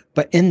fundraising.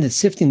 But in the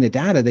sifting the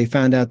data, they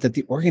found out that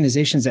the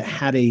organizations that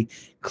had a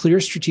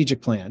clear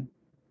strategic plan,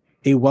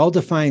 a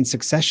well-defined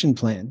succession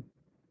plan,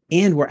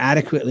 and were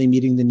adequately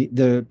meeting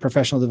the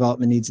professional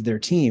development needs of their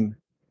team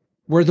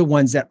were the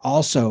ones that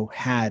also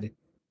had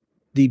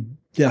the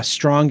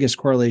strongest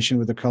correlation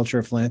with the culture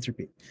of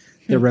philanthropy.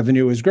 Their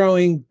revenue was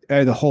growing.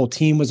 The whole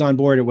team was on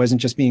board. It wasn't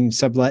just being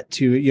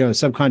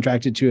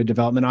subcontracted to a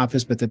development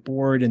office, but the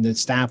board and the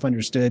staff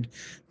understood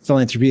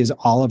philanthropy is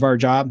all of our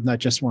job, not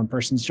just one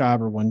person's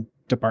job or one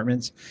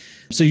department's.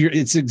 So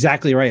it's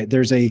exactly right.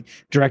 There's a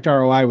direct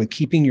ROI with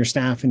keeping your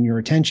staff and your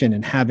attention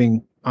and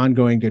having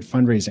ongoing good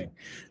fundraising.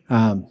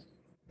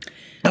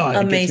 It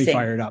gets me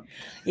fired up.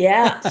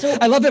 Yeah. So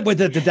I love it when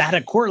the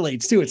data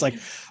correlates too. It's like,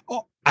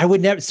 I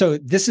would never. So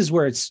this is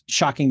where it's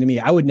shocking to me.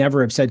 I would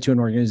never have said to an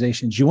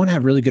organization, do you want to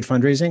have really good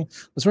fundraising?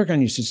 Let's work on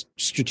your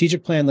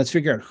strategic plan. Let's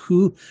figure out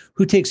who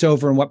takes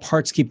over and what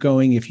parts keep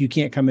going if you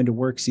can't come into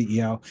work,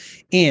 CEO.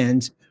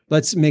 And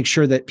let's make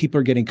sure that people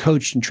are getting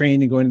coached and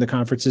trained and going to the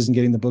conferences and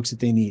getting the books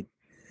that they need.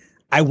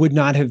 I would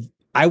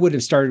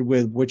have started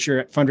with what's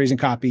your fundraising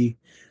copy?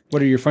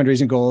 What are your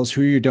fundraising goals?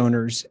 Who are your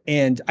donors?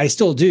 And I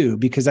still do,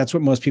 because that's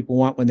what most people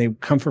want when they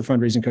come for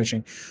fundraising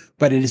coaching.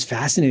 But it is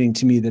fascinating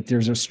to me that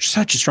there's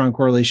such a strong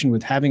correlation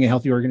with having a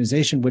healthy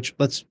organization, which,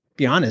 let's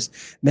be honest,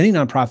 many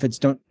nonprofits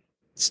don't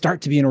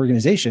start to be an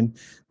organization.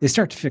 They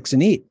start to fix a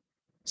need.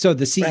 So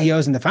the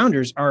CEOs and the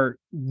founders are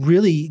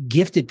really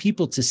gifted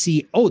people to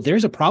see,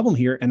 there's a problem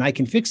here and I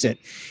can fix it.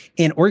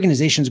 And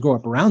organizations grow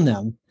up around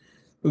them,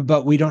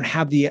 but we don't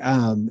have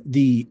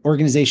the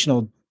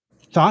organizational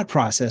thought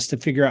process to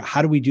figure out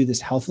how do we do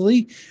this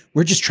healthily.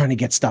 We're just trying to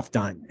get stuff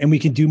done, and we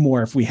can do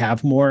more if we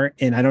have more.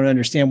 And I don't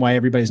understand why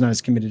everybody's not as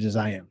committed as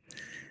I am.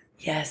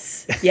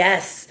 Yes.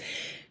 Yes.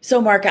 So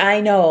Mark, I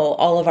know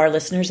all of our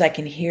listeners, I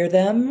can hear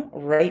them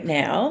right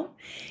now,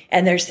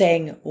 and they're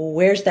saying,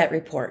 where's that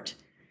report?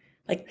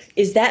 Like,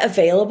 is that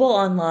available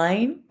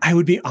online? I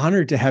would be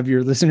honored to have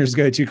your listeners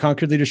go to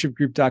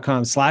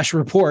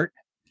concordleadershipgroup.com/report.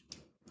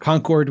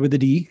 Concord with a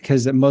D,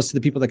 because most of the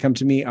people that come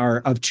to me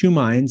are of 2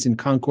 minds, and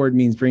Concord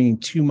means bringing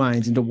 2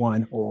 minds into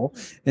one whole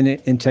and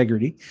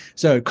integrity.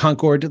 So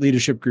Concord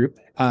Leadership Group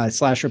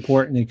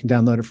 /report, and you can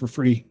download it for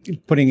free,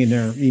 putting in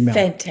their email.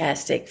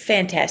 Fantastic.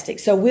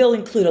 So we'll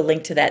include a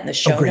link to that in the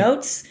show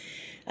notes.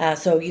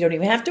 So you don't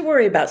even have to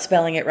worry about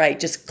spelling it right.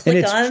 Just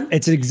click on.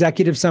 It's an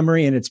executive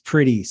summary and it's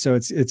pretty. So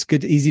it's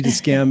good, easy to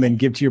skim and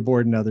give to your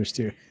board and others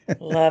too.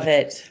 Love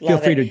it. Feel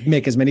free to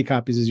make as many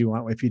copies as you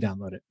want if you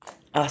download it.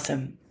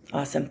 Awesome.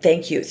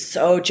 Thank you.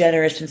 So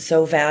generous and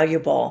so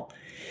valuable.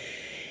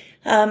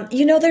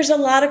 There's a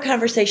lot of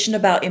conversation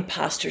about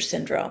imposter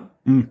syndrome.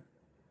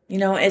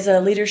 As a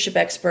leadership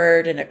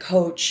expert and a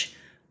coach,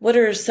 what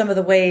are some of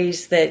the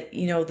ways that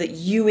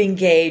you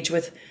engage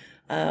with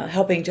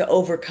helping to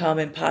overcome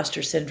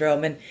imposter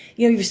syndrome? And,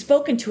 you've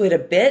spoken to it a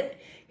bit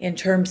in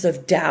terms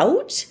of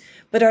doubt,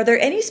 but are there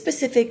any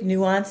specific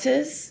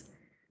nuances?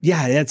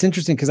 Yeah, that's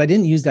interesting because I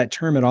didn't use that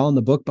term at all in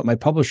the book, but my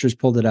publishers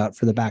pulled it out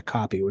for the back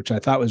copy, which I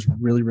thought was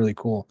really, really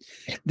cool.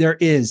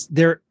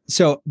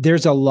 So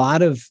there's a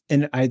lot of,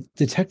 and I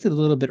detected a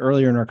little bit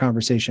earlier in our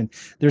conversation,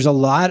 there's a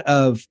lot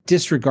of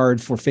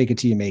disregard for fake it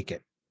till you make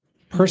it.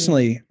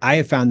 Personally, I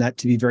have found that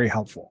to be very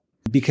helpful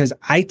because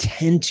I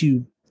tend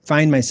to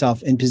find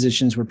myself in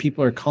positions where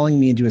people are calling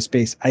me into a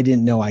space I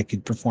didn't know I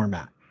could perform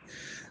at.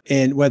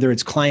 And whether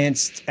it's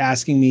clients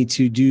asking me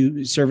to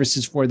do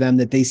services for them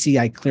that they see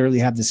I clearly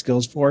have the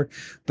skills for,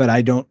 but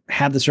I don't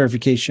have the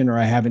certification or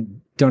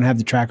don't have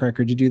the track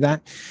record to do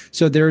that.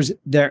 So there's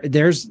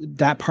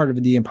that part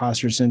of the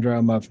imposter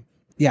syndrome of,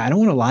 I don't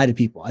want to lie to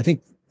people. I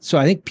think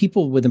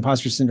people with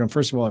imposter syndrome,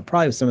 first of all, are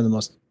probably some of the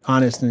most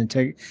honest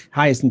and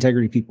highest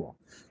integrity people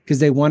because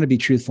they want to be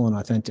truthful and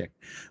authentic.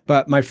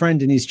 But my friend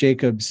Denise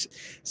Jacobs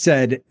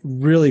said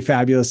really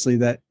fabulously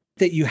that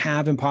you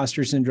have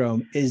imposter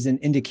syndrome is an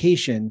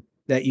indication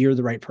that you're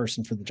the right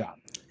person for the job.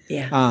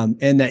 Yeah.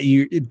 And that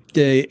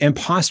the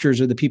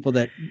imposters are the people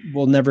that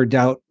will never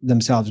doubt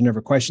themselves,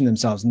 never question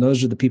themselves. And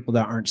those are the people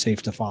that aren't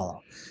safe to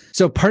follow.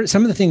 So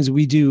some of the things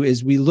we do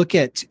is we look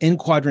at in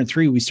quadrant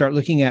 3, we start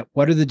looking at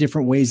what are the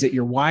different ways that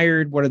you're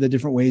wired? What are the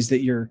different ways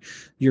that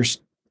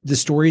the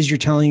stories you're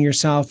telling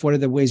yourself? What are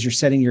the ways you're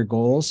setting your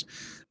goals?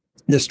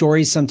 The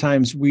stories,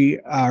 sometimes we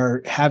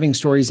are having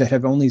stories that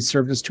have only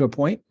served us to a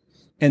point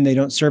and they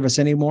don't serve us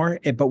anymore,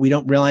 but we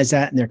don't realize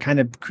that. And they're kind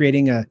of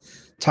creating a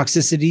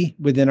toxicity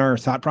within our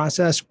thought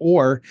process,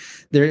 or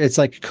it's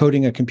like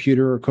coding a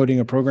computer or coding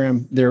a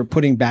program. They're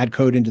putting bad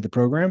code into the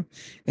program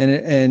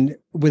and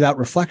without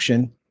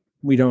reflection,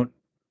 we don't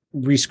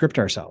re-script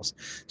ourselves.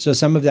 So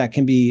some of that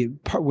can be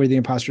part where the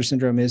imposter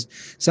syndrome is.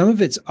 Some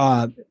of it's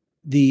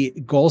the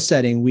goal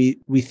setting.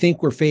 We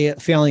think we're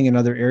failing in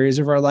other areas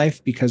of our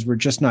life because we're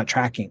just not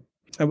tracking.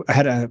 I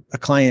had a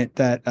client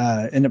that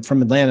ended up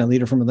from Atlanta, a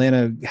leader from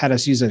Atlanta, had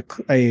us use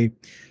a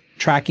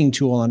tracking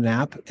tool on an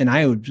app. And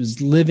I was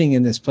living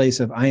in this place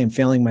of, I am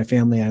failing my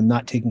family. I'm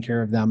not taking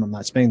care of them. I'm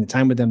not spending the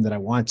time with them that I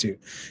want to.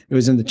 It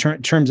was in the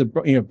terms of,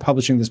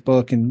 publishing this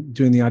book and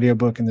doing the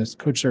audiobook and this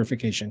coach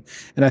certification.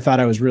 And I thought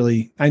I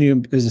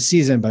knew it was a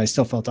season, but I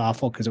still felt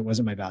awful because it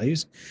wasn't my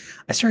values.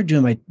 I started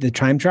doing the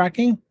time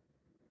tracking.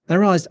 I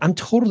realized I'm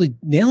totally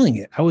nailing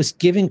it. I was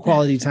giving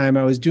quality time.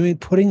 I was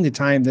putting the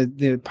time,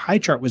 the pie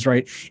chart was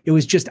right. It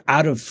was just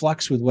out of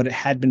flux with what it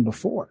had been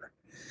before.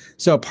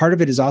 So part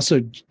of it is also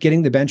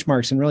getting the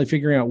benchmarks and really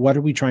figuring out what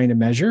are we trying to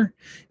measure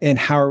and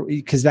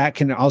because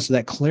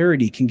that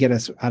clarity can get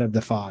us out of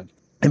the fog.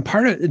 And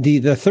part of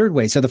the third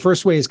way, so the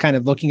first way is kind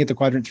of looking at the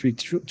quadrant 3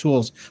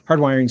 tools,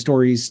 hardwiring,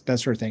 stories, that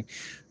sort of thing.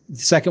 The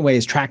second way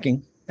is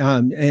tracking.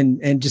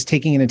 And just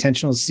taking an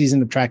intentional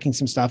season of tracking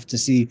some stuff to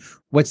see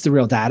what's the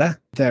real data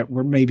that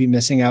we're maybe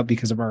missing out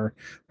because of our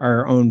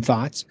own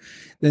thoughts.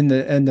 Then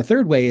the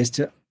third way is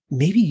to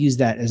maybe use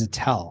that as a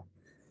tell.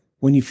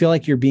 When you feel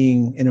like you're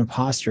being an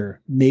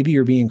imposter, maybe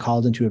you're being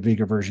called into a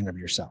bigger version of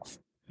yourself.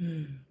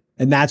 And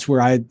that's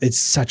where it's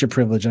such a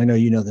privilege. I know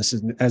you know this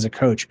as a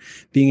coach,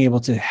 being able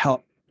to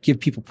help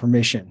give people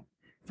permission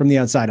from the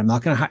outside.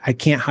 I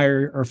can't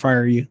hire or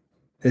fire you.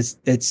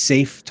 It's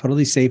safe,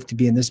 totally safe to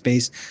be in this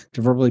space,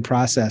 to verbally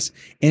process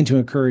and to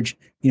encourage,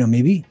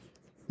 maybe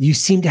you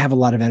seem to have a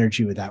lot of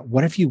energy with that.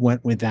 What if you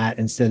went with that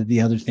instead of the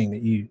other thing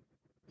that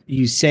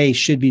you say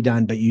should be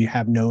done, but you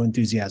have no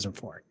enthusiasm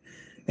for it?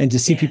 And to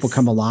see people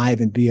come alive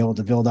and be able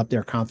to build up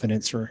their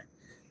confidence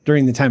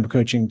during the time of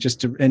coaching,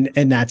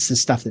 and that's the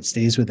stuff that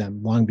stays with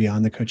them long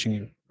beyond the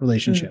coaching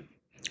relationship.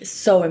 It's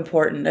so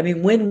important. I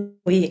mean, when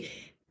we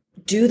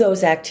do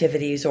those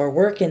activities or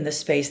work in the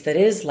space that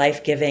is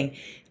life-giving,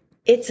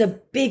 it's a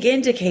big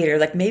indicator.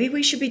 Like maybe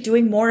we should be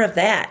doing more of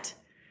that.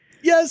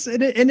 Yes.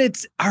 And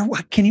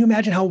can you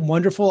imagine how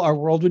wonderful our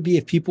world would be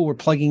if people were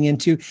plugging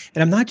into,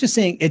 and I'm not just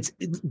saying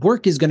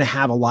work is going to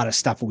have a lot of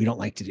stuff that we don't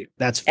like to do.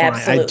 That's fine.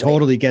 Absolutely. I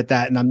totally get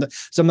that. And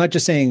I'm not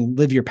just saying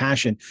live your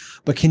passion,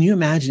 but can you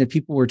imagine if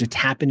people were to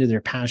tap into their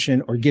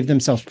passion or give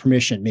themselves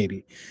permission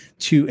maybe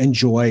to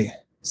enjoy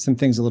some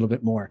things a little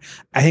bit more?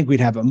 I think we'd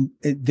have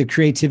the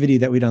creativity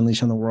that we'd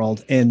unleash on the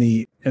world and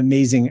the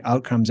amazing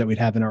outcomes that we'd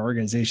have in our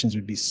organizations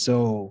would be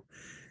so,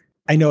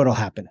 I know it'll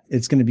happen.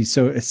 It's going to be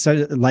it's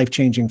so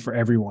life-changing for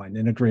everyone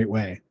in a great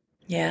way.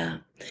 Yeah.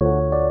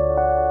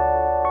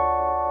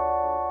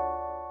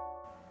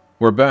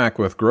 We're back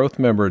with growth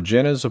member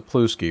Jenna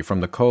Zapluski from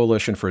the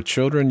Coalition for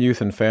Children,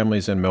 Youth, and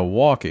Families in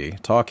Milwaukee,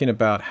 talking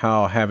about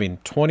how having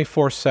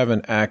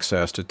 24/7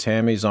 access to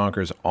Tammy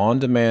Zonker's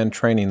on-demand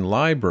training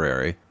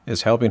library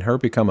is helping her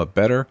become a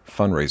better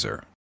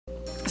fundraiser.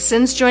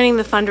 Since joining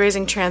the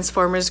Fundraising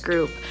Transformers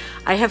group,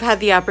 I have had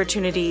the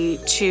opportunity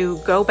to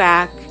go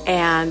back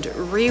and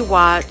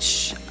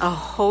rewatch a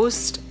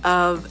host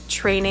of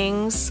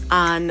trainings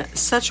on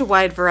such a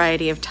wide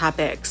variety of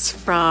topics,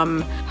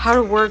 from how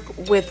to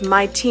work with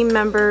my team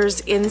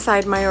members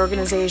inside my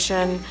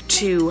organization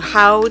to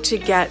how to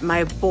get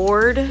my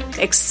board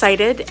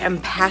excited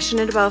and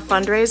passionate about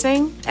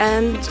fundraising,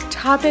 and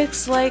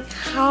topics like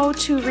how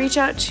to reach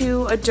out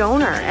to a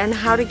donor and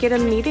how to get a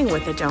meeting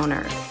with a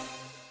donor.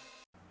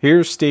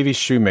 Here's Stevie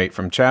Shoemate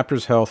from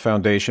Chapters Health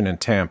Foundation in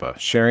Tampa,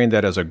 sharing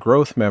that as a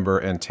growth member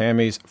in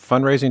Tammy's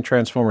Fundraising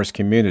Transformers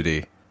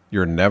community,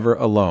 you're never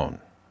alone.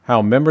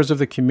 How members of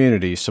the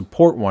community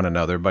support one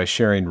another by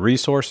sharing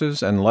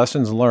resources and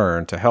lessons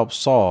learned to help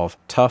solve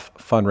tough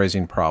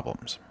fundraising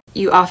problems.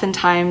 You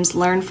oftentimes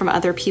learn from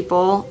other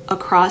people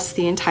across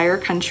the entire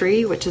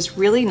country, which is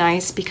really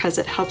nice because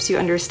it helps you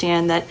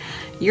understand that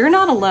you're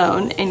not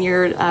alone in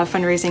your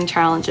fundraising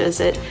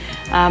challenges.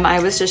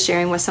 I was just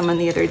sharing with someone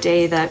the other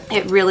day that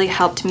it really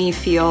helped me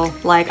feel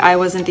like I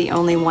wasn't the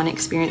only one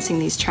experiencing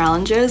these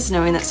challenges,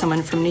 knowing that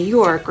someone from New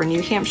York or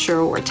New Hampshire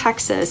or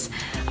Texas,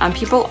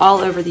 people all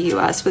over the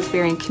U.S. with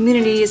varying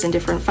communities and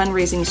different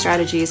fundraising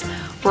strategies,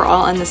 we're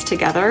all in this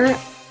together.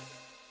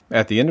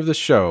 At the end of the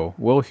show,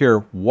 we'll hear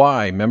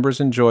why members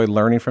enjoy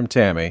learning from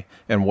Tammy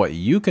and what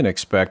you can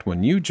expect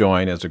when you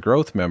join as a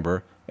growth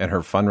member in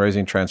her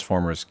Fundraising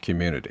Transformers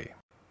community.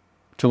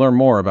 To learn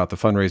more about the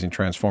Fundraising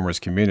Transformers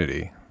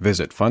community,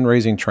 visit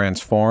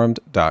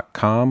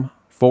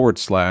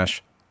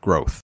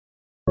fundraisingtransformed.com/growth.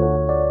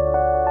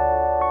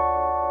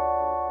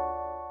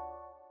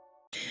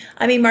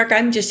 I mean, Mark,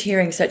 I'm just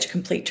hearing such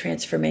complete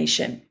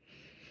transformation.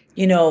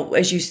 You know,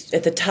 as you,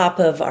 at the top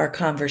of our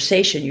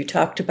conversation, you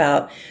talked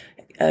about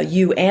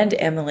you and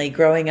Emily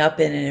growing up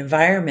in an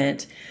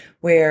environment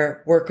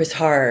where work was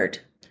hard,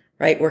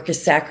 right? Work is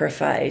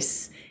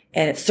sacrifice,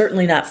 and it's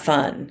certainly not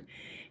fun.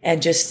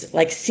 And just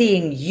like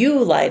seeing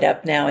you light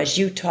up now as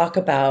you talk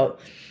about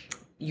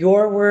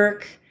your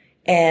work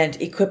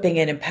and equipping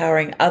and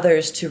empowering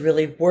others to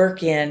really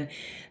work in,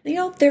 you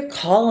know, their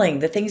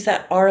calling, the things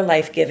that are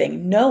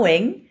life-giving,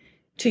 knowing,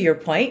 to your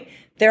point,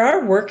 there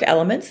are work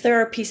elements,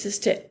 there are pieces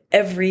to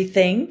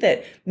everything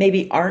that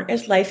maybe aren't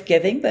as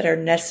life-giving, but are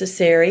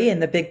necessary in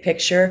the big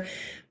picture.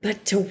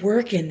 But to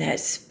work in that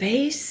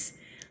space,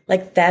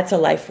 like that's a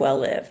life well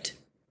lived.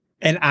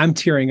 And I'm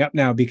tearing up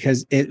now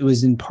because it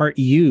was in part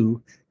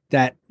you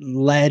that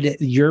led.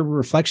 Your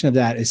reflection of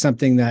that is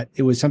something that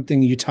it was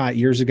something you taught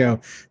years ago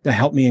that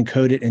helped me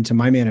encode it into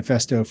my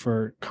manifesto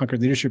for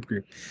Concord Leadership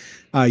Group.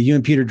 You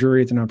and Peter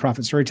Drury at the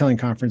Nonprofit Storytelling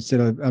Conference did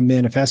a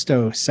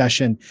manifesto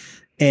session,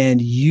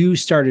 and you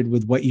started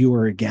with what you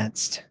were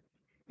against.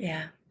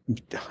 Yeah.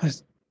 I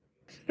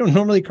don't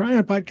normally cry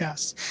on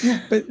podcasts,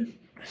 but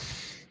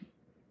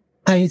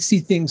I see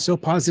things so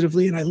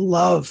positively, and I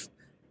love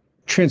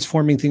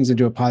transforming things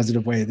into a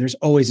positive way. There's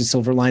always a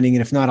silver lining,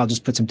 and if not, I'll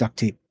just put some duct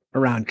tape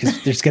around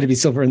because there's got to be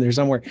silver in there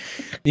somewhere.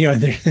 You know,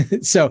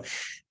 so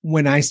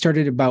when I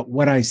started about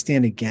what I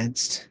stand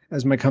against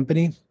as my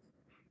company,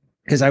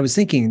 because I was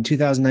thinking in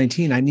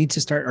 2019,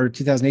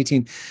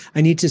 2018,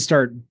 I need to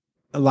start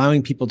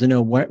allowing people to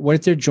know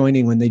what they're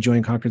joining when they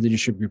join Concord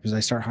Leadership Group as I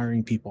start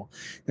hiring people.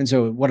 And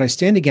so what I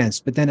stand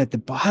against, but then at the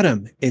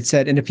bottom, it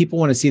said, and if people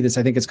want to see this,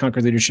 I think it's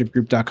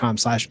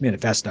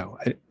concordleadershipgroup.com/manifesto,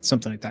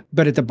 something like that.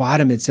 But at the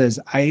bottom, it says,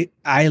 I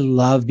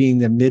love being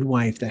the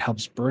midwife that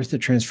helps birth the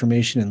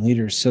transformation in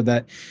leaders so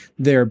that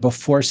their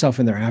before self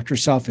and their after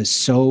self is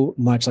so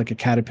much like a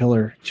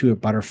caterpillar to a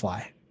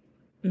butterfly,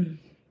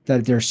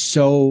 that they're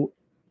so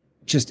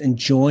just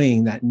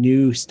enjoying that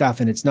new stuff.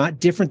 And it's not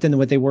different than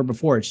what they were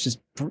before. It's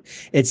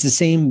the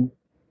same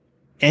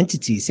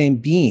entity, same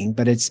being,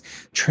 but it's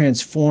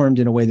transformed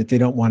in a way that they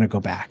don't want to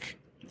go back.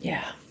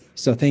 Yeah.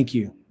 So thank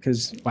you.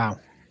 Because wow.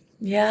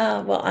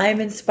 Yeah. Well,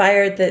 I'm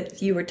inspired that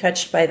you were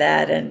touched by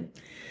that. And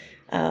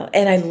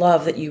I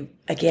love that you,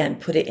 again,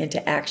 put it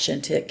into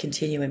action to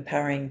continue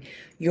empowering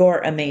your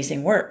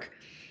amazing work.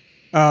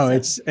 Oh,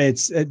 and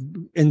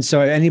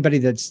so anybody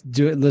that's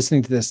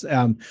listening to this,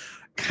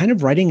 kind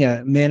of writing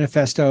a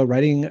manifesto,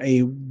 writing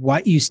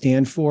what you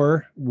stand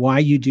for, why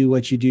you do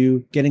what you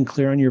do, getting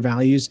clear on your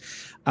values.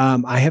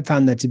 I have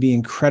found that to be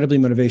incredibly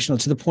motivational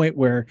to the point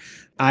where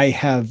I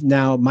have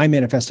now my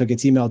manifesto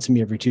gets emailed to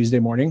me every Tuesday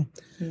morning.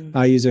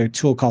 I use a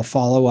tool called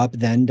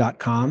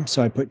followupthen.com.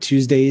 So I put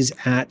Tuesdays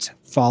at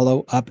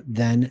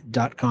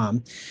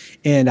followupthen.com,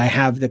 and I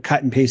have the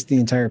cut and paste the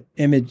entire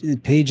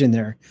page in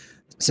there,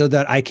 so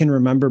that I can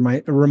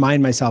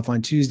remind myself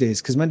on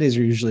Tuesdays, because Mondays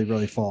are usually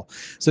really full.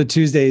 So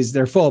Tuesdays,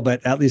 they're full, but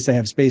at least I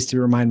have space to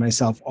remind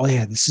myself, oh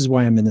yeah, this is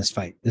why I'm in this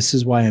fight. This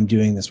is why I'm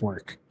doing this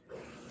work.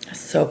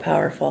 So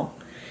powerful.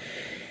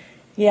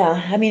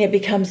 Yeah. I mean, it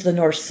becomes the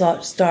North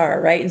Star,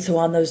 right? And so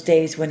on those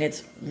days when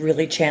it's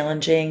really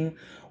challenging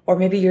or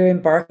maybe you're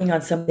embarking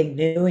on something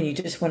new and you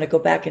just want to go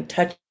back and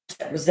touch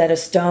that Rosetta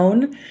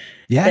Stone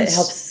that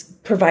helps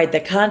provide the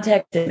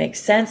context that makes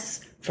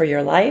sense for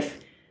your life.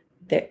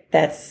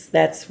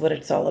 That's what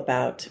it's all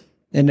about.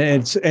 And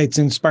it's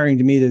inspiring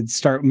to me to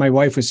start. My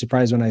wife was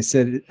surprised when I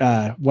said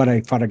what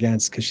I fought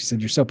against, because she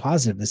said, "You're so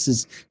positive. This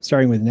is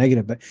starting with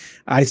negative." But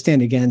I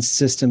stand against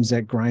systems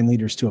that grind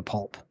leaders to a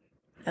pulp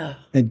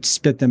and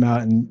spit them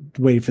out and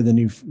wait for the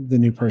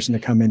new person to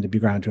come in to be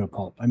ground to a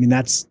pulp. I mean,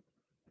 that's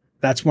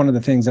one of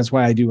the things. That's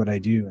why I do what I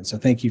do. And so,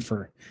 thank you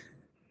for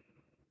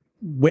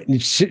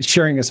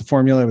sharing us a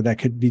formula that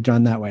could be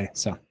done that way.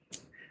 So,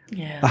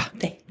 yeah,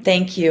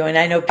 thank you. And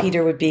I know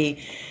Peter would be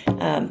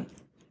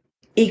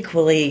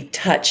equally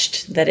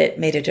touched that it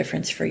made a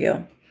difference for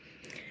you.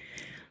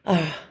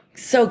 Oh,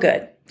 so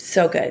good.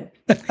 So good.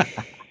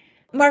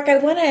 Mark, I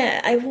want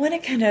to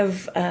kind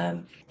of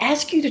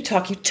ask you to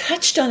talk. You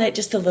touched on it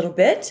just a little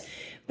bit,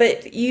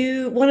 but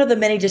one of the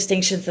many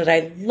distinctions that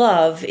I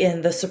love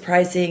in The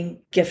Surprising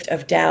Gift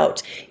of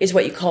Doubt is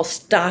what you call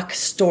stock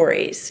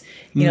stories.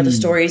 You know, the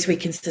stories we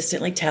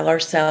consistently tell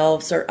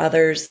ourselves or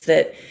others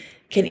that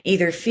can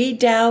either feed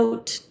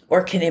doubt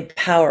or can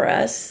empower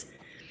us.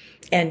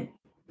 And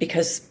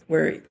because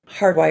we're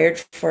hardwired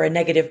for a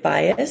negative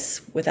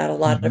bias without a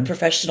lot of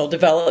professional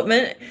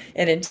development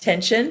and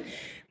intention,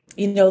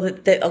 you know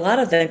that a lot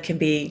of them can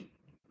be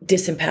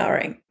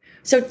disempowering.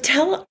 So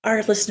tell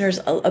our listeners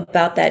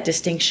about that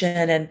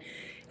distinction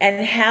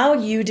and how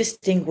you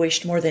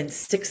distinguished more than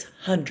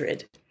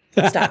 600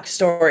 stock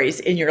stories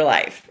in your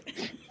life.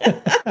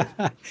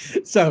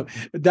 So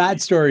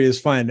that story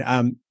is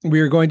fun.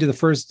 We were going to the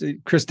first,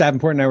 Chris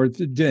Davenport and I were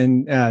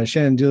doing,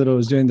 Shannon Doolittle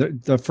was doing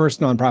the first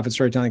nonprofit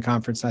storytelling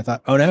conference. I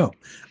thought, oh no,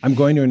 I'm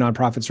going to a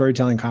nonprofit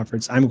storytelling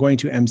conference. I'm going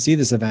to MC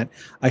this event.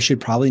 I should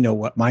probably know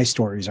what my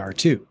stories are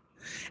too.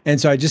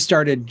 And so I just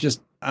started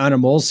just on a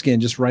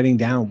moleskin, just writing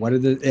down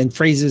and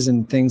phrases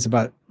and things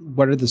about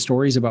what are the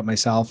stories about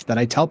myself that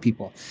I tell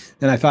people.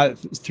 And I thought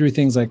through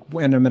things like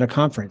when I'm at a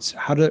conference,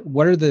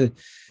 what are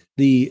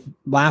the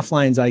laugh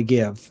lines I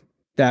give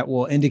that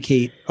will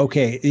indicate,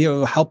 okay,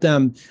 help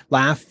them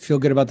laugh, feel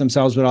good about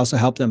themselves, but also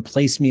help them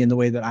place me in the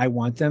way that I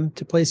want them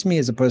to place me,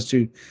 as opposed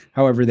to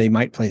however they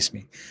might place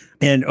me.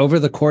 And over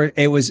the course,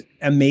 it was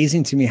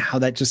amazing to me how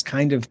that just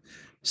kind of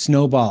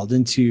snowballed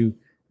into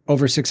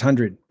over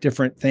 600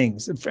 different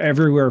things,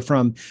 everywhere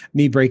from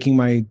me breaking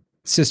my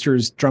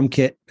sister's drum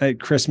kit at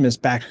Christmas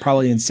back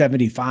probably in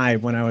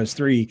 75 when I was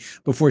 3,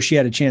 before she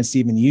had a chance to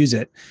even use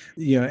it,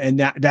 and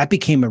that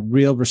became a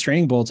real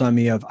restraining bolt on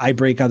me of I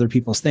break other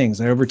people's things.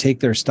 I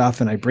overtake their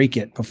stuff and I break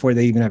it before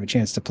they even have a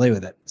chance to play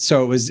with it.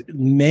 So it was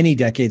many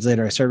decades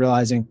later, I started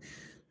realizing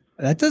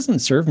that doesn't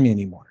serve me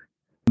anymore.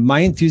 My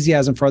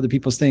enthusiasm for other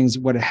people's things,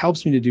 what it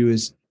helps me to do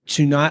is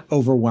to not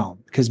overwhelm,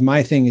 because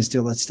my thing is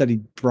to let's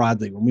study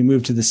broadly. When we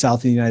moved to the South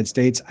of the United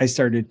States, I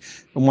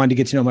wanted to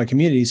get to know my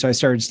community. So I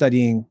started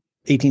studying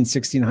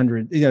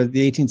 1600, the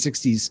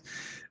 1860s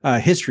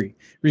history,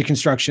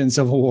 Reconstruction,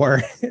 Civil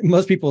War.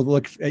 Most people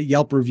look at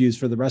Yelp reviews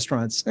for the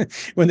restaurants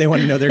when they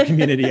want to know their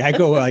community. I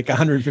go like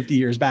 150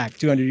 years back,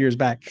 200 years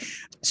back.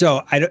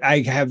 So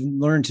I have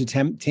learned to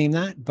tame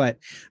that. But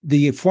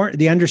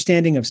the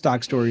understanding of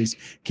stock stories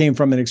came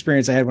from an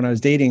experience I had when I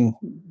was dating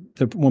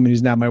the woman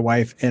who's now my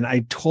wife. And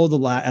I told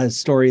a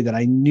story that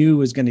I knew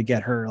was going to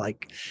get her,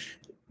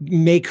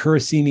 make her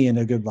see me in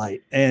a good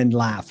light and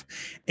laugh.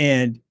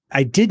 And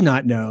I did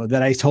not know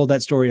that I told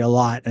that story a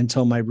lot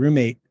until my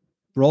roommate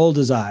rolled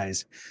his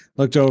eyes,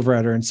 looked over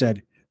at her and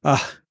said,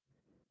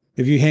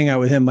 if you hang out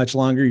with him much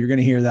longer, you're going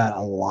to hear that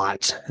a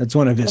lot. That's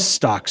one of his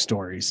stock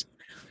stories.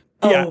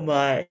 Yeah. Oh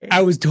my.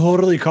 I was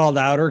totally called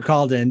out or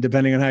called in,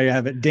 depending on how you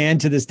have it. Dan,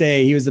 to this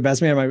day, he was the best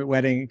man at my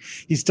wedding.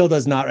 He still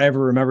does not ever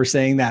remember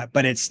saying that,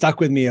 but it stuck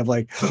with me of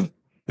am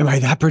I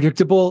that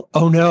predictable?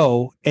 Oh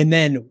no. And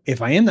then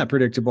if I am that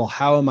predictable,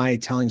 how am I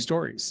telling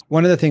stories?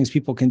 One of the things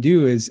people can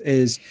do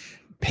is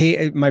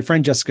my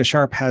friend Jessica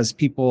Sharp has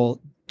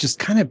people just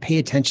kind of pay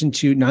attention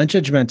to,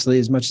 non-judgmentally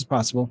as much as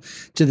possible,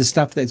 to the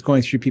stuff that's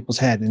going through people's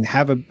head, and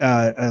have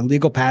a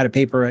legal pad of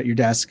paper at your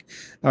desk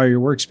or your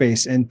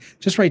workspace and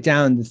just write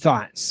down the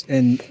thoughts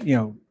and,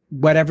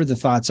 whatever the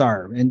thoughts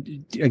are.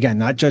 And again,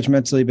 not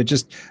judgmentally, but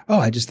just,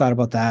 I just thought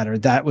about that, or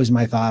that was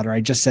my thought, or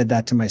I just said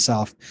that to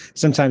myself.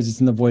 Sometimes it's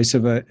in the voice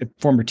of a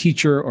former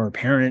teacher or a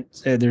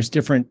parent. There's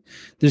different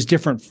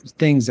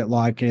things that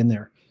log in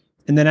there.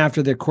 And then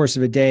after the course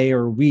of a day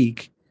or a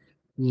week,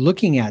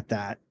 looking at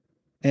that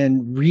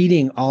and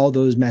reading all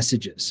those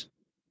messages,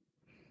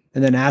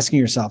 and then asking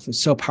yourself, it's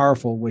so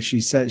powerful what she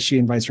said she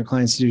invites her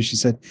clients to do. She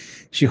said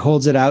she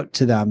holds it out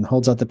to them,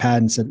 holds out the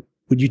pad and said,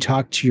 would you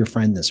talk to your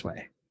friend this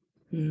way?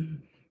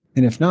 And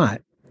if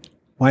not,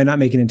 why not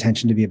make an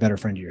intention to be a better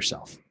friend to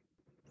yourself?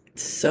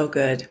 So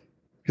good.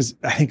 Because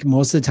I think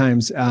most of the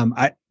times,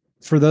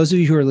 for those of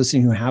you who are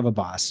listening who have a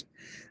boss,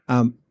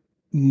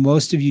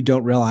 most of you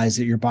don't realize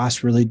that your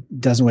boss really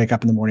doesn't wake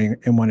up in the morning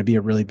and want to be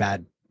a really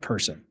bad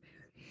person.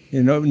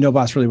 No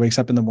boss really wakes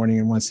up in the morning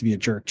and wants to be a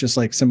jerk. Just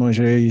like Simone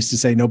Gillet used to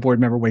say, no board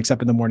member wakes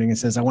up in the morning and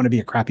says, I want to be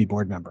a crappy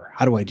board member.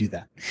 How do I do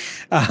that?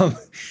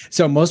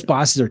 So most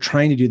bosses are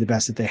trying to do the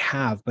best that they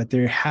have, but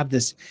they have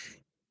this,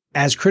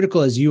 as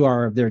critical as you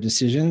are of their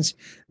decisions,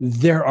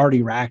 they're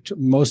already racked,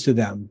 most of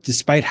them,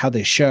 despite how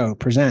they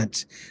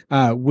present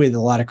with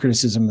a lot of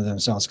criticism of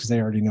themselves, because they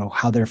already know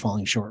how they're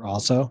falling short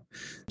also.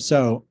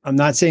 So I'm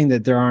not saying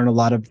that there aren't a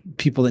lot of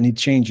people that need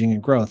changing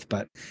and growth,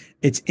 but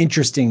it's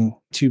interesting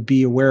to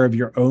be aware of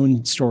your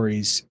own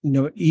stories.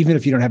 Even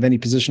if you don't have any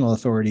positional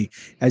authority,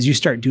 as you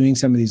start doing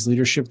some of these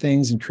leadership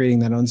things and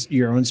creating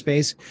your own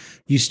space,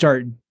 you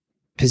start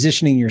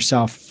positioning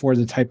yourself for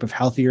the type of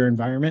healthier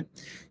environment,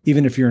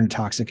 even if you're in a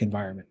toxic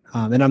environment.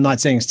 And I'm not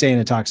saying stay in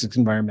a toxic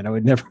environment. I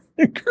would never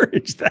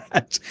encourage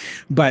that.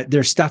 But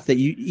there's stuff that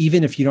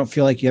even if you don't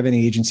feel like you have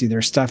any agency,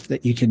 there's stuff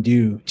that you can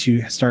do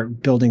to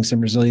start building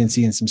some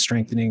resiliency and some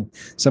strengthening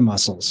some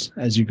muscles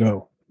as you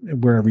go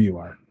wherever you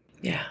are.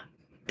 Yeah.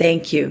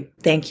 Thank you.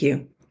 Thank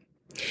you.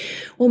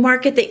 Well,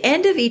 Mark, at the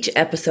end of each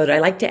episode, I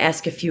like to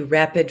ask a few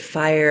rapid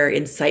fire,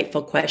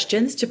 insightful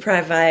questions to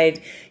provide,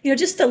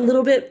 just a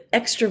little bit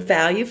extra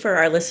value for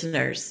our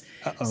listeners.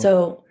 Uh-oh.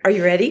 So are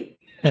you ready?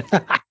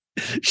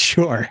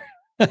 Sure.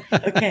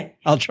 Okay.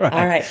 I'll try.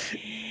 All right.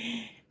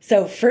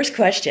 So first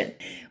question,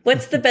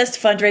 what's the best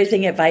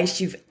fundraising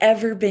advice you've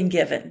ever been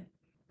given?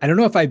 I don't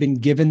know if I've been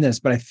given this,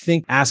 but I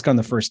think ask on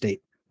the first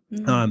date.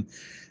 Mm-hmm.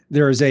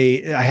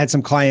 I had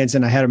some clients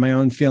and I had my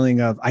own feeling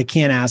of, I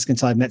can't ask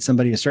until I've met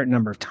somebody a certain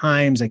number of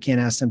times. I can't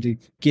ask them to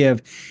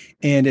give.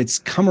 And it's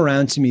come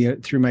around to me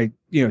through my,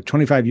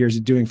 25 years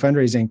of doing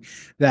fundraising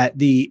that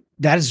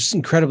is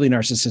incredibly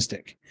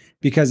narcissistic,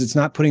 because it's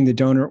not putting the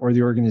donor or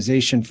the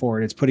organization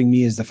forward. It's putting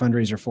me as the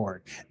fundraiser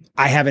forward.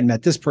 I haven't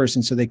met this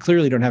person, so they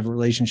clearly don't have a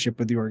relationship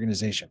with the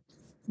organization.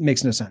 It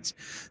makes no sense.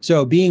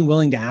 So being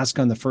willing to ask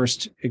on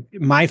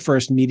my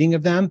first meeting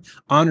of them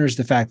honors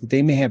the fact that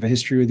they may have a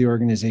history with the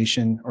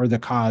organization or the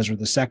cause or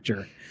the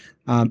sector,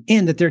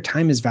 and that their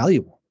time is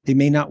valuable. They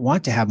may not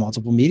want to have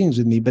multiple meetings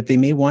with me, but they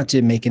may want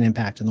to make an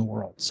impact in the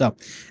world. So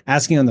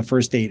asking on the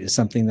first date is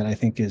something that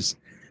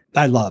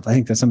I love. I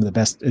think that's some of the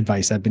best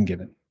advice I've been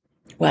given.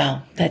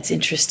 Wow, that's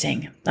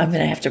interesting. I'm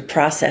going to have to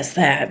process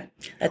that.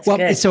 That's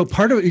good. So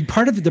part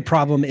of the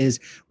problem is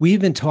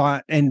we've been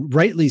taught, and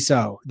rightly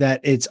so,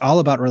 that it's all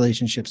about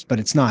relationships, but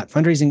it's not.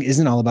 Fundraising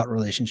isn't all about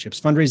relationships.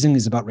 Fundraising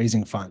is about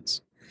raising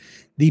funds.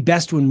 The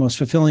best and most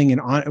fulfilling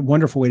and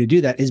wonderful way to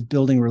do that is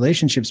building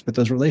relationships, but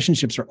those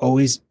relationships are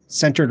always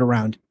centered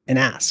around an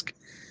ask,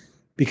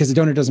 because a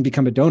donor doesn't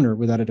become a donor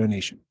without a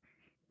donation.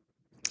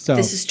 So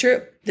this is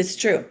true. This is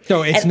true.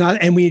 So it's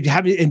not,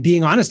 and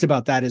being honest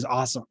about that is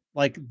awesome.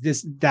 Like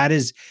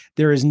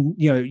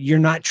you're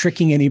not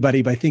tricking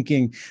anybody by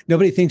thinking,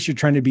 nobody thinks you're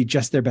trying to be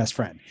just their best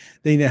friend.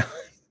 They know.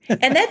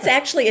 And that's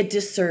actually a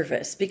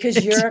disservice,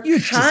 because you're a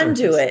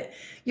conduit.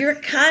 You're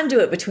a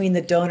conduit between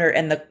the donor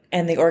and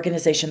the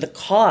organization, the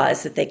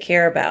cause that they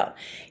care about.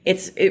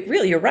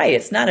 You're right.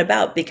 It's not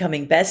about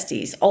becoming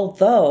besties,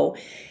 although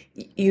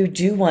you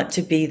do want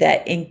to be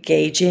that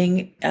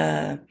engaging,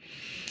 to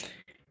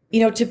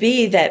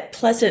be that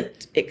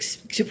pleasant,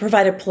 to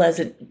provide a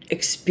pleasant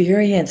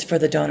experience for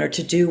the donor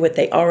to do what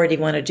they already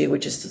want to do,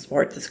 which is to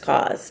support this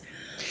cause.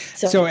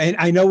 So, and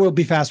I know we'll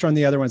be faster on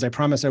the other ones. I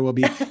promise I will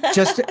be.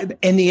 Just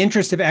in the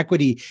interest of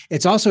equity,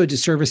 it's also a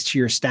disservice to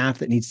your staff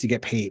that needs to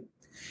get paid.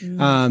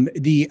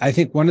 I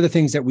think one of the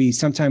things that we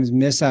sometimes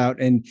miss out,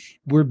 and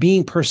we're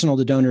being personal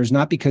to donors,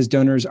 not because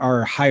donors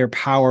are higher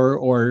power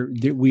or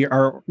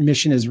our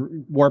mission is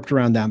warped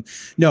around them.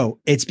 No,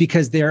 it's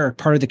because they're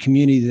part of the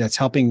community that's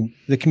helping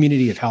the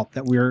community of help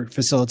that we're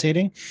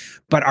facilitating.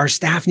 But our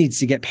staff needs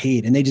to get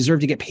paid, and they deserve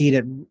to get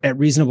paid at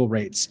reasonable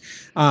rates.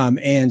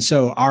 And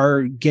so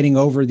our getting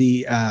over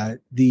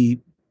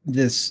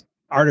this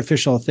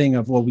artificial thing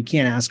of, well, we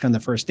can't ask on the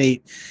first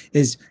date,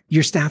 is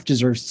your staff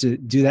deserves to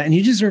do that. And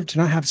you deserve to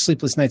not have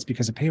sleepless nights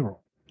because of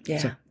payroll. Yeah,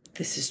 so,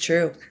 this is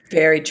true.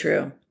 Very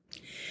true.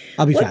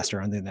 I'll be faster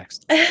on the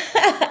next.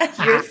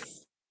 You're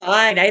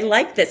fine. I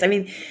like this. I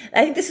mean,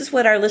 I think this is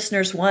what our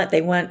listeners want.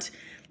 They want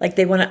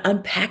to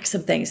unpack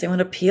some things. They want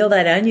to peel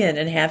that onion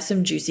and have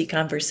some juicy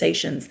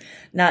conversations,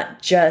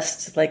 not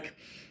just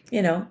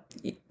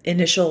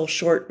initial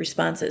short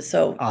responses.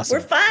 So awesome.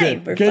 We're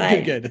fine. We're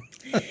fine. Good.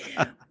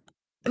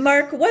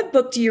 Mark, what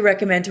book do you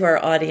recommend to our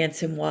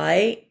audience and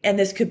why? And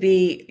this could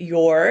be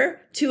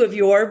two of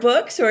your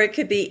books, or it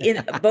could be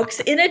books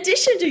in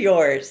addition to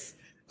yours.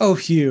 Oh,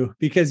 few,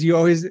 because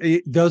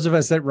those of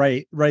us that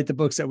write the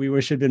books that we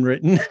wish had been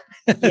written.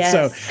 Yes.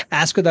 So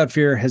Ask Without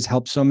Fear has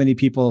helped so many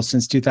people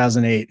since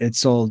 2008. It's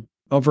sold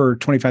over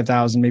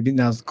 25,000, maybe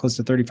now it's close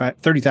to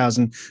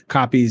 30,000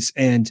 copies,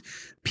 and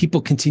people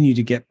continue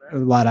to get a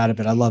lot out of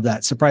it. I love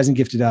that. Surprised and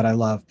Gifted Out, I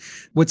love.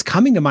 What's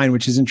coming to mind,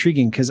 which is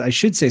intriguing, because I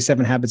should say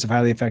 7 Habits of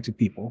Highly Effective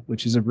People,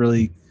 which is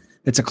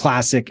it's a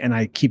classic, and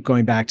I keep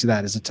going back to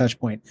that as a touch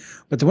point.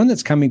 But the one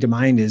that's coming to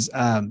mind is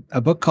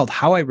a book called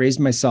How I Raised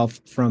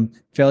Myself from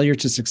Failure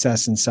to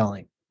Success in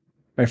Selling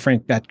by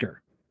Frank Bettger.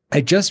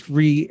 I just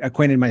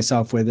reacquainted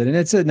myself with it, and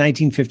it's a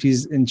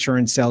 1950s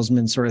insurance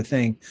salesman sort of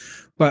thing.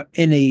 But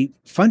in a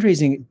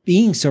fundraising,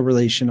 being so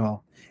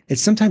relational,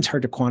 it's sometimes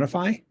hard to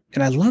quantify.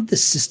 And I love the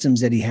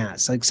systems that he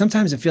has. Like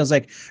sometimes it feels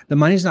like the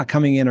money's not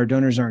coming in or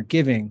donors aren't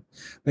giving,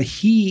 but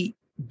he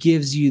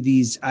gives you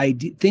these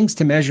things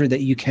to measure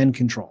that you can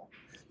control.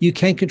 You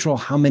can control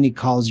how many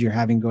calls you're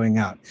having going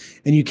out,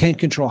 and you can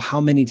control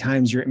how many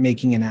times you're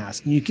making an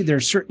ask. And there are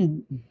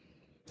certain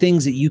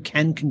things that you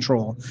can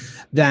control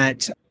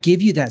that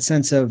give you that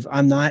sense of,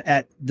 I'm not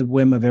at the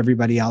whim of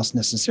everybody else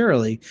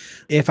necessarily.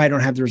 If I don't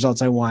have the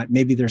results I want,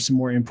 maybe there's some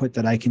more input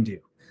that I can do.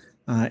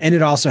 And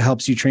it also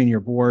helps you train your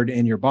board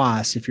and your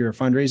boss, if you're a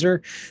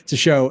fundraiser, to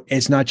show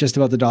it's not just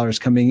about the dollars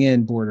coming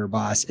in, board or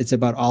boss. It's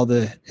about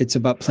it's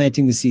about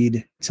planting the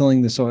seed,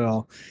 tilling the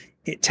soil,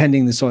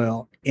 tending the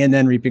soil, and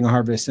then reaping a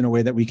harvest in a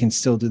way that we can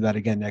still do that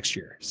again next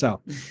year. So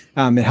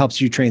it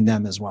helps you train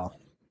them as well.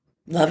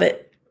 Love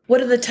it.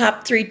 What are the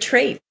top 3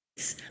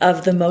 traits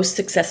of the most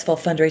successful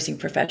fundraising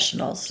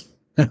professionals?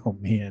 Oh,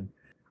 man.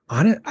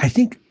 I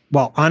think,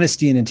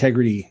 honesty and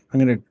integrity, I'm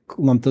going to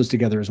lump those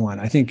together as one.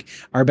 I think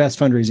our best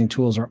fundraising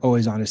tools are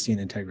always honesty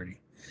and integrity.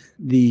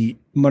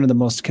 One of the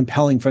most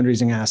compelling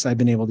fundraising asks I've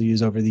been able to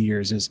use over the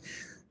years is,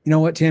 you know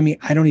what, Tammy,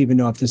 I don't even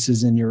know if this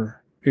is in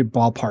your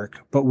ballpark,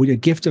 but would a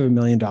gift of $1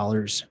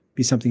 million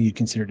be something you'd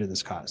consider to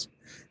this cause?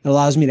 It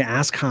allows me to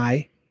ask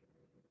high,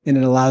 and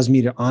it allows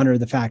me to honor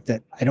the fact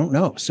that I don't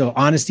know. So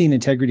honesty and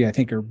integrity, I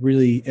think, are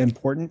really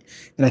important,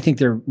 and I think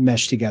they're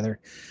meshed together.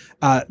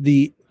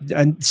 The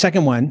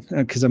second one,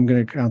 because I'm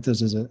going to count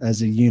those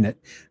as a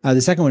unit. The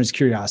second one is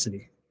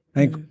curiosity. I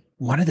think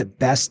one of the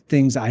best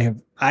things I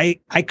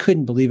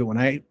couldn't believe it when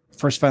I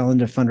first fell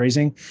into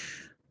fundraising.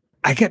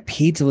 I got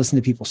paid to listen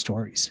to people's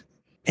stories,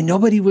 and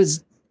nobody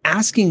was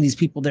asking these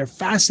people their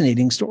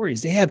fascinating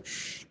stories. They have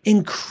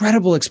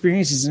incredible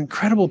experiences,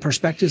 incredible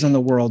perspectives on the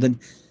world, and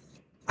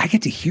I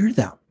get to hear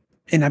them,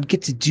 and I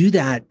get to do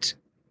that.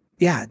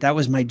 Yeah, that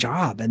was my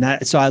job.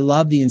 And so I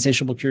love the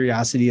insatiable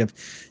curiosity of,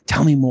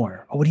 tell me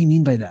more. Oh, what do you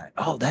mean by that?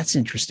 Oh, that's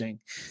interesting.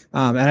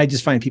 And I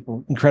just find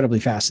people incredibly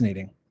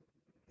fascinating.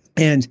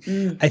 And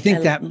I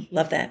think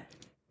love that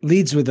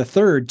leads with a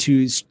third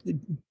to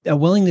a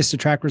willingness to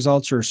track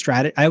results, or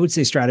strategy. I would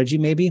say strategy,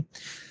 maybe.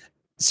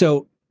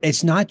 So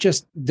it's not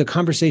just the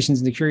conversations,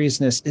 and the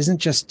curiousness isn't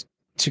just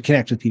to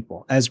connect with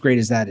people, as great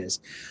as that is.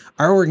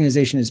 Our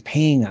organization is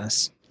paying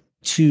us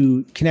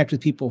to connect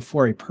with people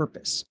for a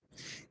purpose.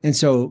 And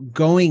so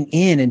going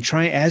in and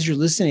trying, as you're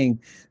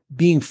listening,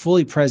 being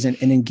fully present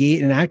and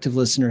engaged, an active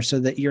listener, so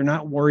that you're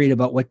not worried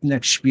about what the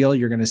next spiel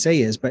you're going to say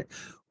is, but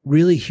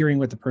really hearing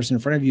what the person in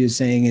front of you is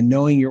saying, and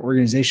knowing your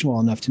organization well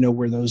enough to know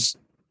where those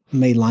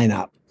may line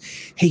up.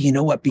 Hey, you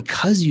know what?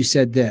 Because you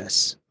said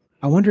this,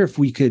 I wonder if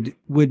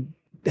would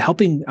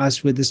helping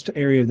us with this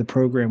area of the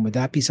program, would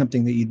that be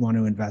something that you'd want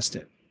to invest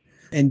in?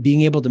 And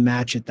being able to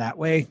match it that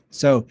way.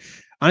 So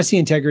honesty,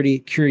 integrity,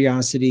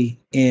 curiosity,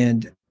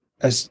 and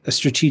a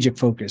strategic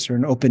focus, or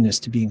an openness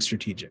to being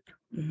strategic.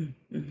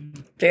 Mm-hmm.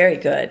 Mm-hmm. Very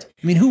good.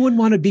 I mean, who wouldn't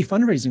want to be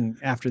fundraising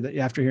after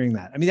hearing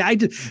that? I mean, I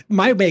did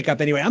my makeup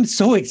anyway. I'm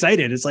so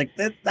excited. It's like,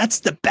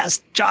 that's the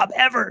best job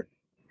ever.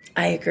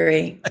 I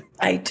agree.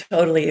 I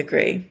totally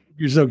agree.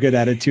 You're so good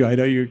at it too. I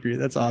know you agree.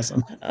 That's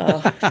awesome. Oh,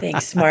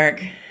 thanks,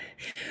 Mark.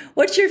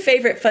 What's your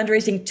favorite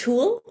fundraising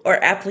tool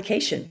or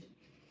application?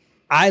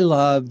 I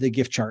love the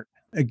gift chart.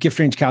 A gift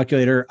range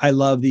calculator. I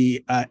love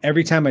the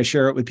every time I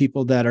share it with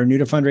people that are new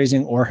to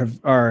fundraising or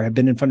have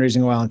been in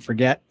fundraising a while and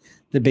forget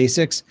the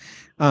basics.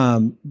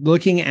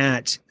 Looking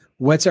at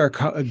what's our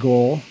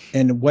goal,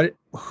 and what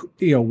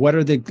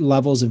are the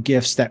levels of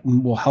gifts that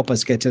will help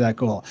us get to that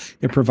goal.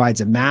 It provides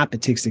a map.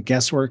 It takes the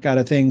guesswork out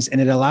of things, and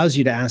it allows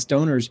you to ask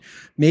donors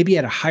maybe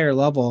at a higher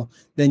level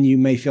than you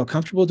may feel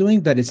comfortable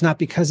doing. But it's not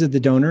because of the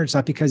donor. It's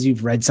not because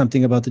you've read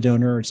something about the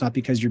donor. Or it's not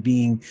because you're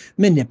being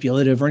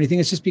manipulative or anything.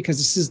 It's just because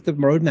this is the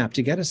roadmap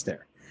to get us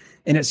there.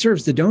 And it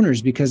serves the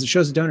donors because it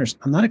shows the donors,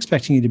 I'm not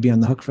expecting you to be on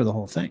the hook for the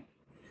whole thing.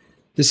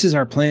 This is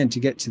our plan to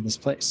get to this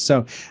place.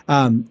 So,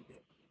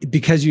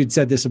 because you'd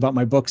said this about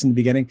my books in the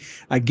beginning,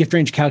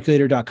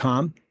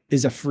 giftrangecalculator.com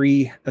is a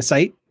free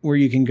site where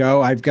you can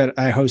go.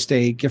 I host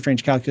a gift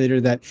range calculator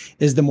that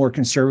is the more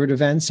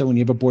conservative end. So when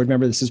you have a board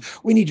member that says,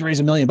 we need to raise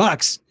 $1 million,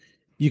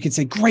 you can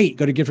say, great,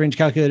 go to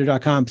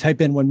giftrangecalculator.com,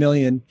 type in 1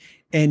 million,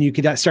 and you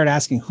could start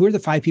asking, who are the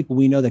 5 people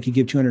we know that could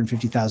give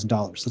 $250,000?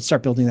 Let's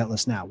start building that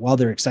list now while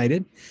they're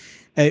excited.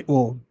 It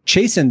will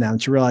chasten them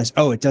to realize,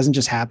 oh, it doesn't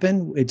just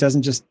happen. It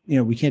doesn't just,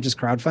 we can't just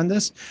crowdfund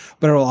this,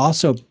 but it will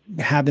also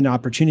have an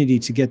opportunity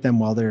to get them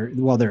while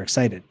they're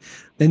excited.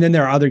 And then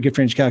there are other gift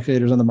range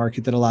calculators on the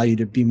market that allow you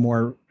to be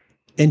more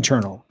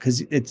internal,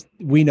 because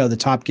we know the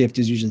top gift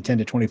is usually 10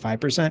 to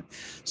 25%.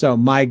 So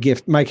my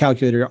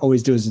calculator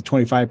always does a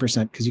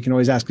 25%, because you can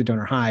always ask a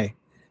donor high,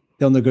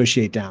 they'll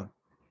negotiate down.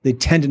 They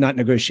tend to not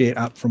negotiate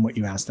up from what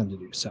you ask them to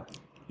do. So.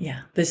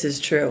 Yeah, this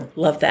is true.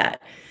 Love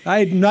that.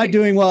 I'm not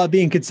doing well at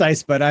being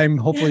concise, but I'm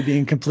hopefully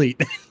being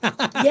complete.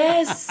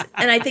 Yes.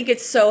 And I think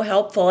it's so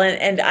helpful.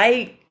 And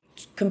I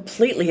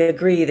completely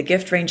agree. The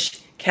gift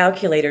range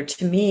calculator,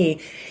 to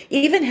me,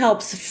 even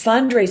helps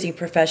fundraising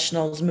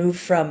professionals move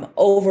from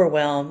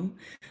overwhelm,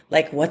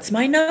 like, what's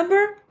my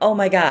number? Oh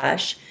my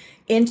gosh,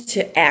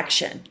 into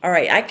action. All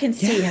right, I can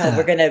see how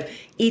we're going to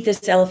eat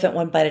this elephant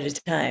one bite at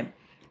a time.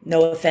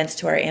 No offense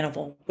to our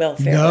animal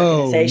welfare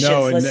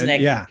organizations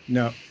listening.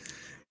 No.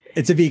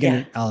 It's a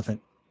vegan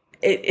elephant.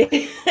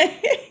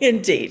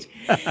 Indeed.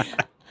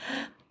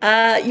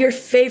 Your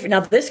favorite,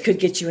 now this could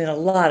get you in a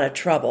lot of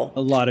trouble.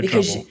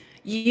 Because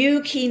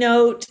you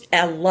keynote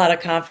at a lot of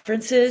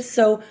conferences.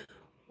 So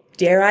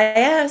dare I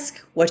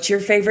ask, what's your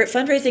favorite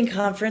fundraising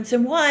conference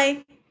and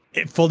why?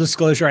 Full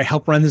disclosure, I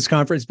help run this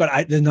conference,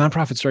 but the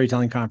Nonprofit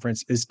Storytelling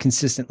Conference is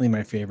consistently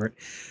my favorite.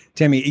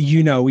 Tammy,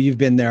 you've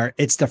been there.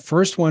 It's the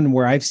first one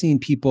where I've seen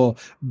people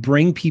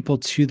bring people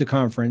to the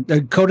conference,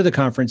 go to the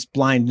conference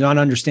blind, not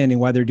understanding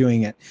why they're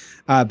doing it,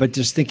 but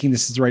just thinking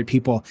this is the right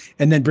people,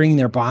 and then bringing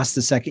their boss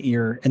the second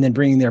year, and then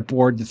bringing their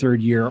board the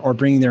third year, or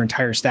bringing their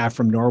entire staff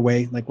from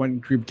Norway, like one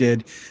group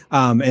did,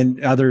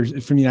 and others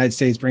from the United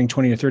States bring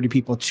 20 or 30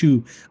 people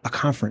to a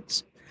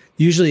conference.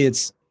 Usually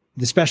it's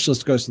the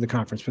specialist goes to the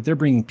conference, but they're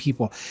bringing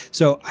people.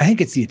 So I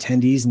think it's the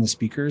attendees and the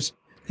speakers.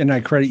 And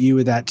I credit you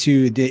with that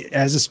too.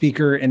 As a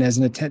speaker and as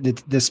an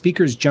attendee, the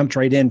speakers jumped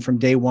right in from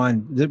day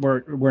one.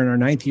 We're in our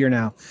 9th year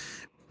now.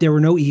 There were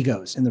no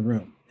egos in the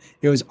room.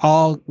 It was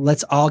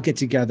let's all get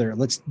together.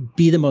 Let's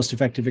be the most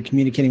effective at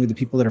communicating with the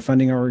people that are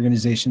funding our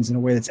organizations in a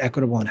way that's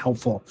equitable and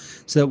helpful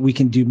so that we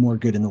can do more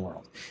good in the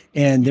world.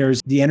 And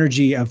there's the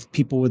energy of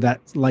people with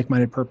that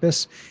like-minded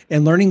purpose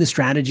and learning the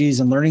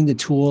strategies and learning the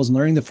tools and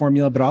learning the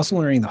formula, but also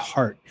learning the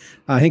heart.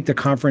 I think the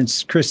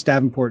conference, Chris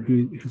Davenport,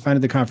 who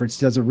founded the conference,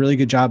 does a really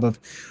good job of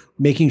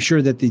making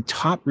sure that the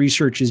top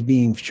research is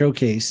being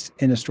showcased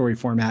in a story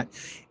format,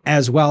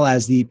 as well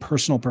as the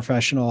personal,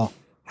 professional.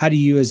 How do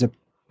you as a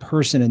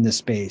person in this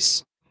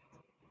space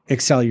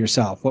excel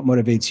yourself? What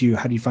motivates you?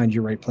 How do you find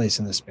your right place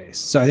in this space?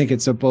 So I think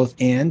it's a both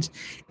and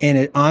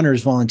it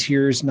honors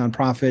volunteers,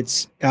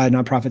 nonprofits,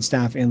 nonprofit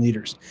staff, and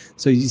leaders.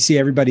 So you see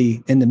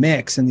everybody in the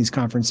mix in these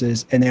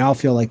conferences, and they all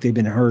feel like they've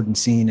been heard and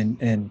seen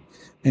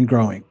and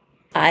growing.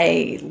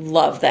 I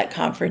love that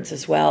conference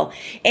as well.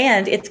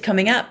 And it's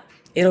coming up.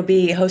 It'll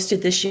be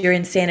hosted this year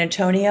in San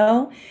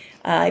Antonio.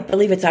 I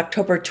believe it's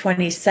October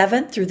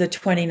 27th through the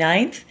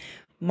 29th.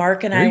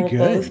 Mark and I will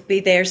both be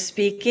there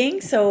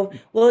speaking. So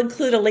we'll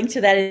include a link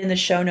to that in the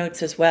show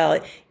notes as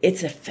well.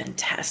 It's a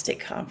fantastic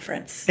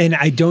conference. And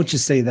I don't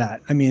just say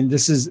that. I mean,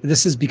 this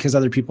is because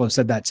other people have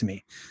said that to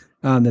me,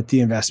 that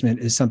the investment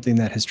is something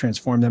that has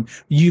transformed them.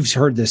 You've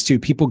heard this too.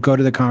 People go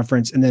to the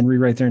conference and then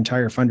rewrite their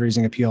entire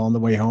fundraising appeal on the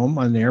way home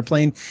on an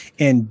airplane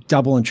and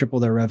double and triple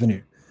their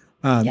revenue.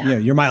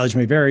 Your mileage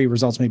may vary,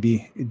 results may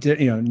be,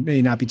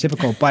 may not be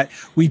typical, but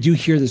we do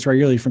hear this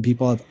regularly from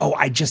people of,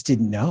 I just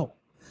didn't know.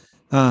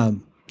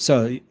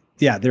 So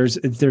yeah,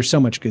 there's so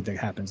much good that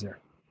happens there.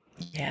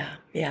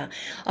 Yeah.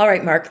 All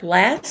right, Mark,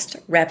 last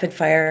rapid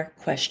fire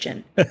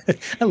question.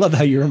 I love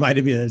how you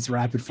reminded me that it's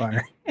rapid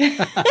fire.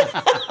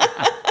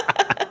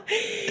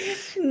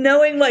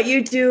 Knowing what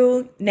you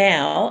do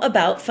now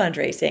about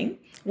fundraising,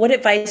 what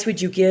advice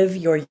would you give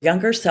your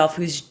younger self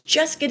who's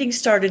just getting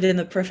started in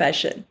the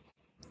profession?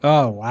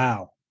 Oh,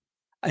 wow.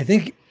 I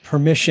think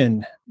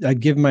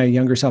I'd give my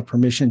younger self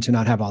permission to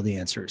not have all the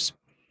answers.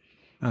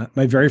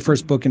 My very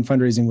first book in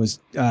fundraising was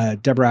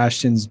Deborah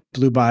Ashton's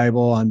Blue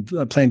Bible on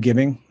planned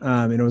giving.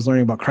 And I was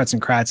learning about Kratz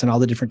and Kratz and all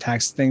the different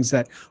tax things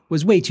that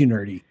was way too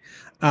nerdy.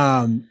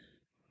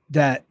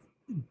 That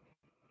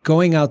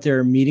going out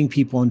there, meeting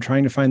people and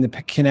trying to find the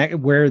connect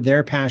where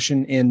their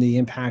passion and the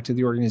impact of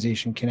the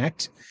organization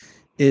connect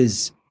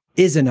is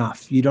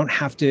enough. You don't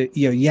have to,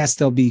 yes,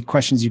 there'll be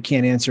questions you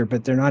can't answer,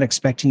 but they're not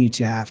expecting you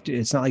to have to.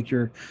 It's not like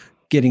you're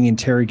getting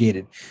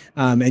interrogated.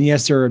 And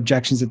yes, there are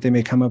objections that they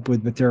may come up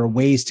with, but there are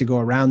ways to go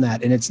around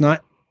that. And it's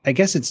not, I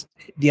guess it's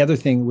the other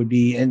thing would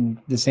be in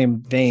the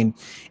same vein.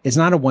 It's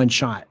not a one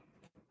shot.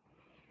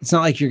 It's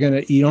not like you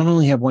don't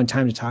only have one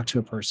time to talk to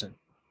a person.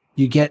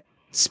 You get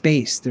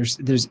space.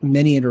 There's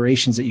many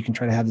iterations that you can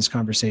try to have this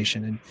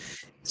conversation. And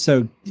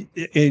so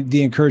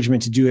the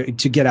encouragement to do it,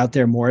 to get out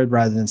there more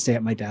rather than stay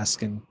at my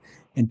desk and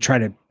try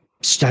to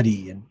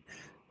study and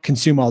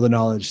consume all the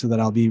knowledge so that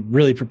I'll be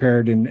really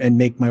prepared and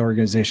make my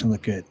organization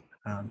look good.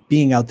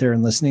 Being out there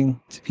and listening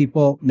to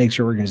people makes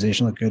your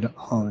organization look good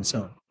all on its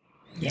own.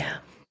 Yeah.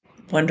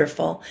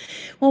 Wonderful.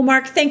 Well,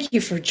 Mark, thank you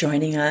for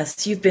joining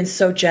us. You've been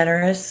so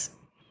generous.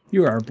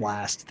 You are a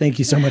blast. Thank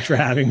you so much for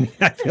having me.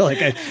 I feel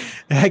like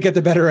I get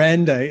the better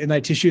end. My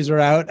tissues are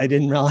out. I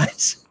didn't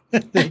realize.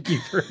 Thank you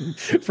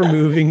for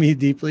moving me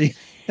deeply.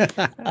 And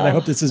I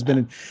hope this has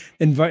been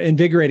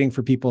invigorating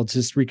for people,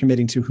 just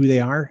recommitting to who they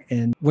are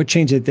and what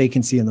change that they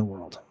can see in the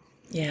world.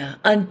 Yeah,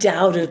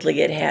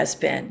 undoubtedly it has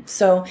been.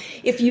 So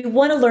if you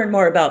want to learn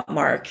more about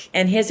Mark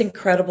and his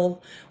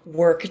incredible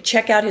work,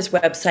 check out his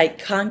website,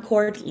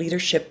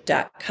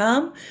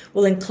 concordleadership.com.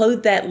 We'll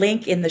include that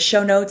link in the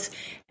show notes,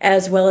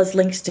 as well as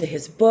links to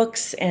his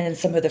books and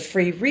some of the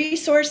free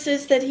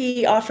resources that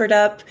he offered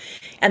up.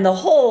 And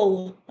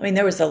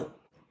there was a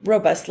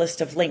robust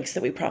list of links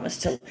that we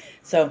promised to.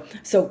 So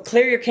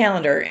clear your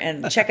calendar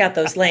and check out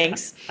those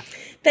links.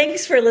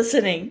 Thanks for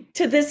listening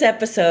to this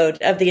episode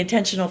of the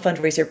Intentional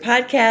Fundraiser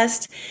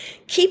Podcast.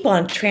 Keep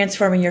on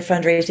transforming your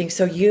fundraising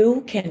so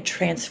you can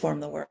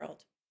transform the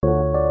world.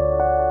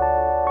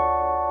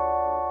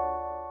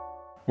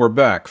 We're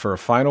back for a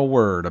final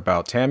word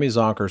about Tammy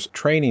Zonker's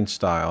training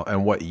style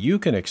and what you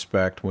can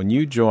expect when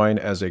you join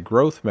as a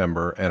growth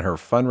member in her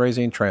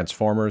Fundraising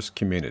Transformers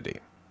community.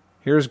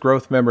 Here's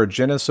growth member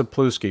Jenna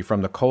Sapluski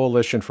from the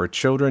Coalition for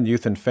Children,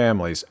 Youth, and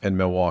Families in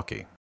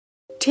Milwaukee.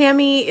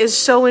 Tammy is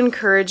so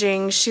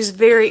encouraging. She's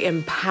very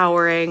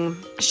empowering.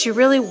 She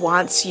really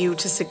wants you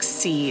to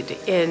succeed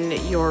in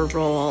your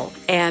role.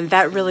 And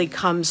that really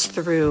comes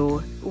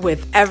through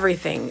with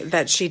everything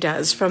that she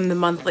does, from the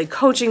monthly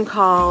coaching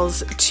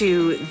calls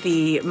to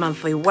the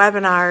monthly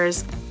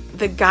webinars.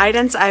 The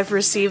guidance I've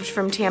received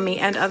from Tammy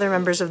and other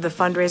members of the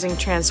Fundraising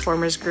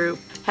Transformers group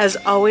has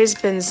always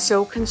been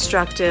so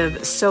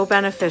constructive, so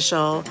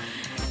beneficial.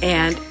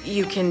 And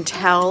you can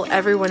tell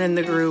everyone in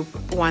the group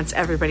wants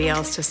everybody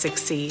else to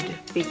succeed,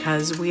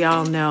 because we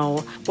all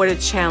know what a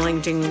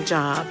challenging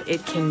job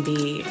it can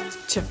be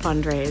to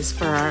fundraise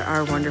for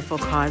our wonderful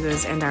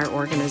causes and our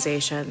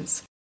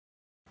organizations.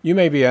 You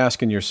may be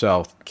asking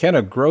yourself, can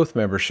a growth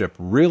membership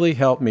really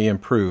help me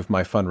improve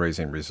my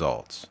fundraising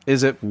results?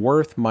 Is it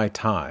worth my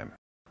time?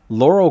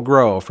 Laurel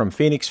Grow from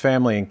Phoenix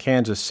Family in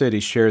Kansas City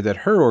shared that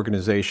her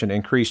organization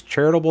increased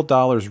charitable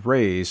dollars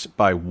raised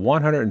by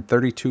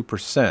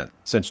 132%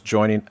 since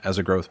joining as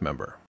a growth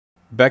member.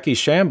 Becky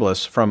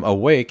Chambliss from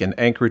Awake in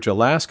Anchorage,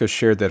 Alaska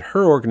shared that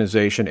her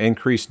organization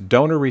increased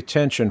donor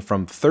retention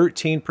from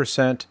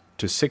 13%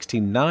 to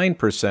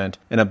 69%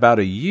 in about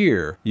a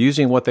year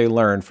using what they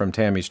learned from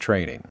Tammy's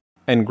training.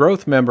 And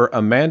growth member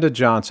Amanda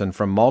Johnson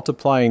from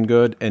Multiplying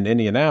Good in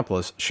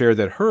Indianapolis shared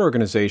that her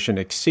organization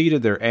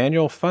exceeded their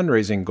annual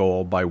fundraising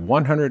goal by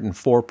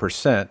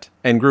 104%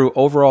 and grew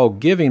overall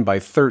giving by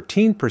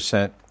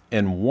 13%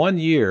 in 1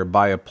 year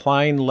by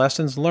applying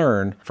lessons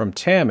learned from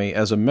Tammy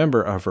as a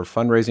member of her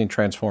Fundraising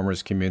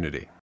Transformers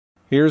community.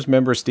 Here's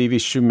member Stevie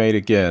Shumate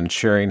again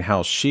sharing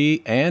how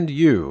she and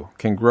you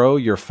can grow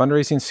your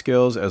fundraising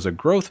skills as a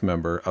growth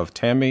member of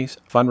Tammy's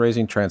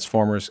Fundraising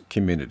Transformers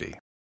community.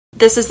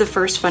 This is the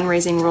first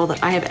fundraising role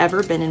that I have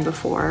ever been in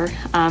before.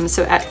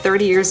 So at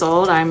 30 years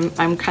old,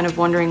 I'm kind of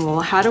wondering, well,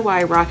 how do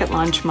I rocket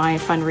launch my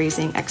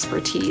fundraising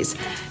expertise?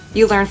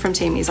 You learn from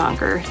Tammy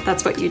Zonker.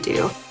 That's what you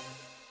do.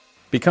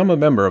 Become a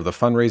member of the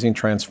Fundraising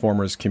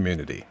Transformers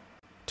community.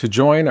 To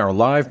join our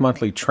live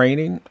monthly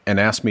training and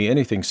Ask Me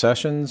Anything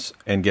sessions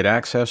and get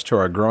access to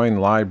our growing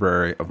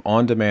library of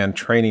on-demand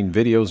training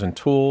videos and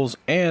tools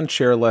and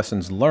share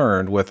lessons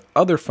learned with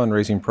other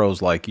fundraising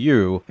pros like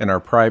you in our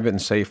private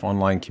and safe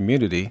online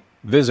community,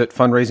 visit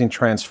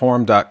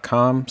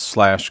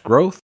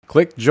fundraisingtransform.com/growth,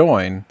 click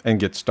join,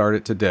 and get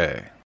started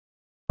today.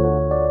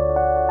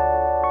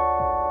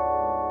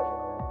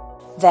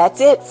 That's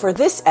it for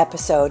this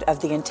episode of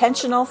the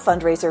Intentional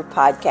Fundraiser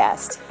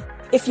Podcast.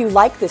 If you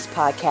like this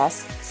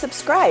podcast,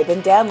 subscribe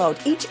and download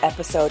each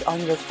episode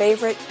on your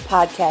favorite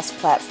podcast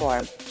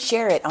platform.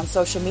 Share it on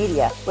social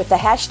media with the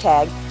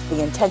hashtag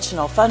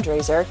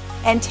 #TheIntentionalFundraiser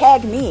and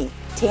tag me,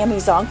 Tammy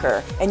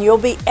Zonker, and you'll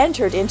be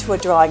entered into a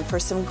drawing for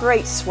some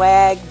great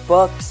swag,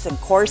 books,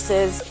 and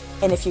courses.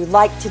 And if you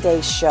like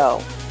today's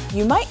show,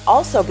 you might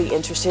also be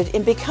interested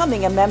in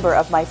becoming a member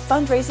of my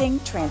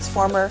Fundraising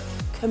Transformer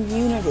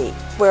community,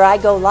 where I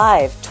go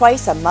live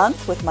twice a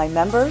month with my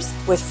members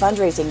with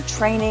fundraising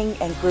training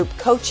and group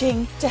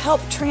coaching to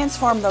help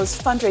transform those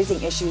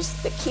fundraising issues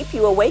that keep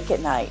you awake at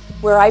night,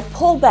 where I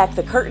pull back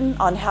the curtain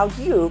on how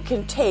you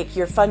can take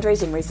your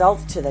fundraising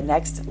results to the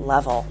next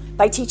level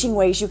by teaching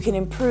ways you can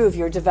improve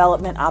your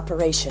development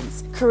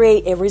operations,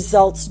 create a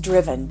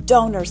results-driven,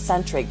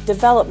 donor-centric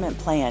development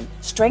plan,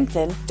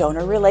 strengthen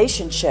donor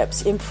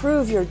relationships,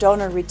 improve your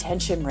donor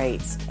retention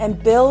rates,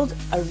 and build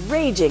a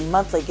raging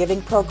monthly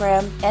giving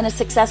program and a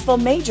successful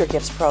major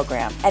gifts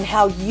program, and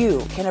how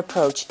you can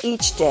approach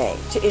each day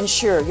to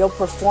ensure you'll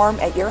perform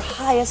at your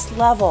highest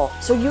level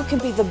so you can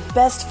be the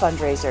best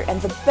fundraiser and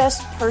the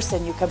best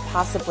person you can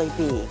possibly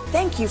be.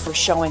 Thank you for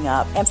showing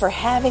up and for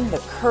having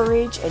the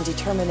courage and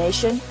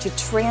determination to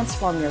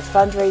transform your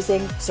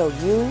fundraising so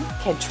you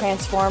can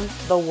transform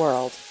the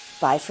world.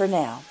 Bye for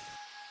now.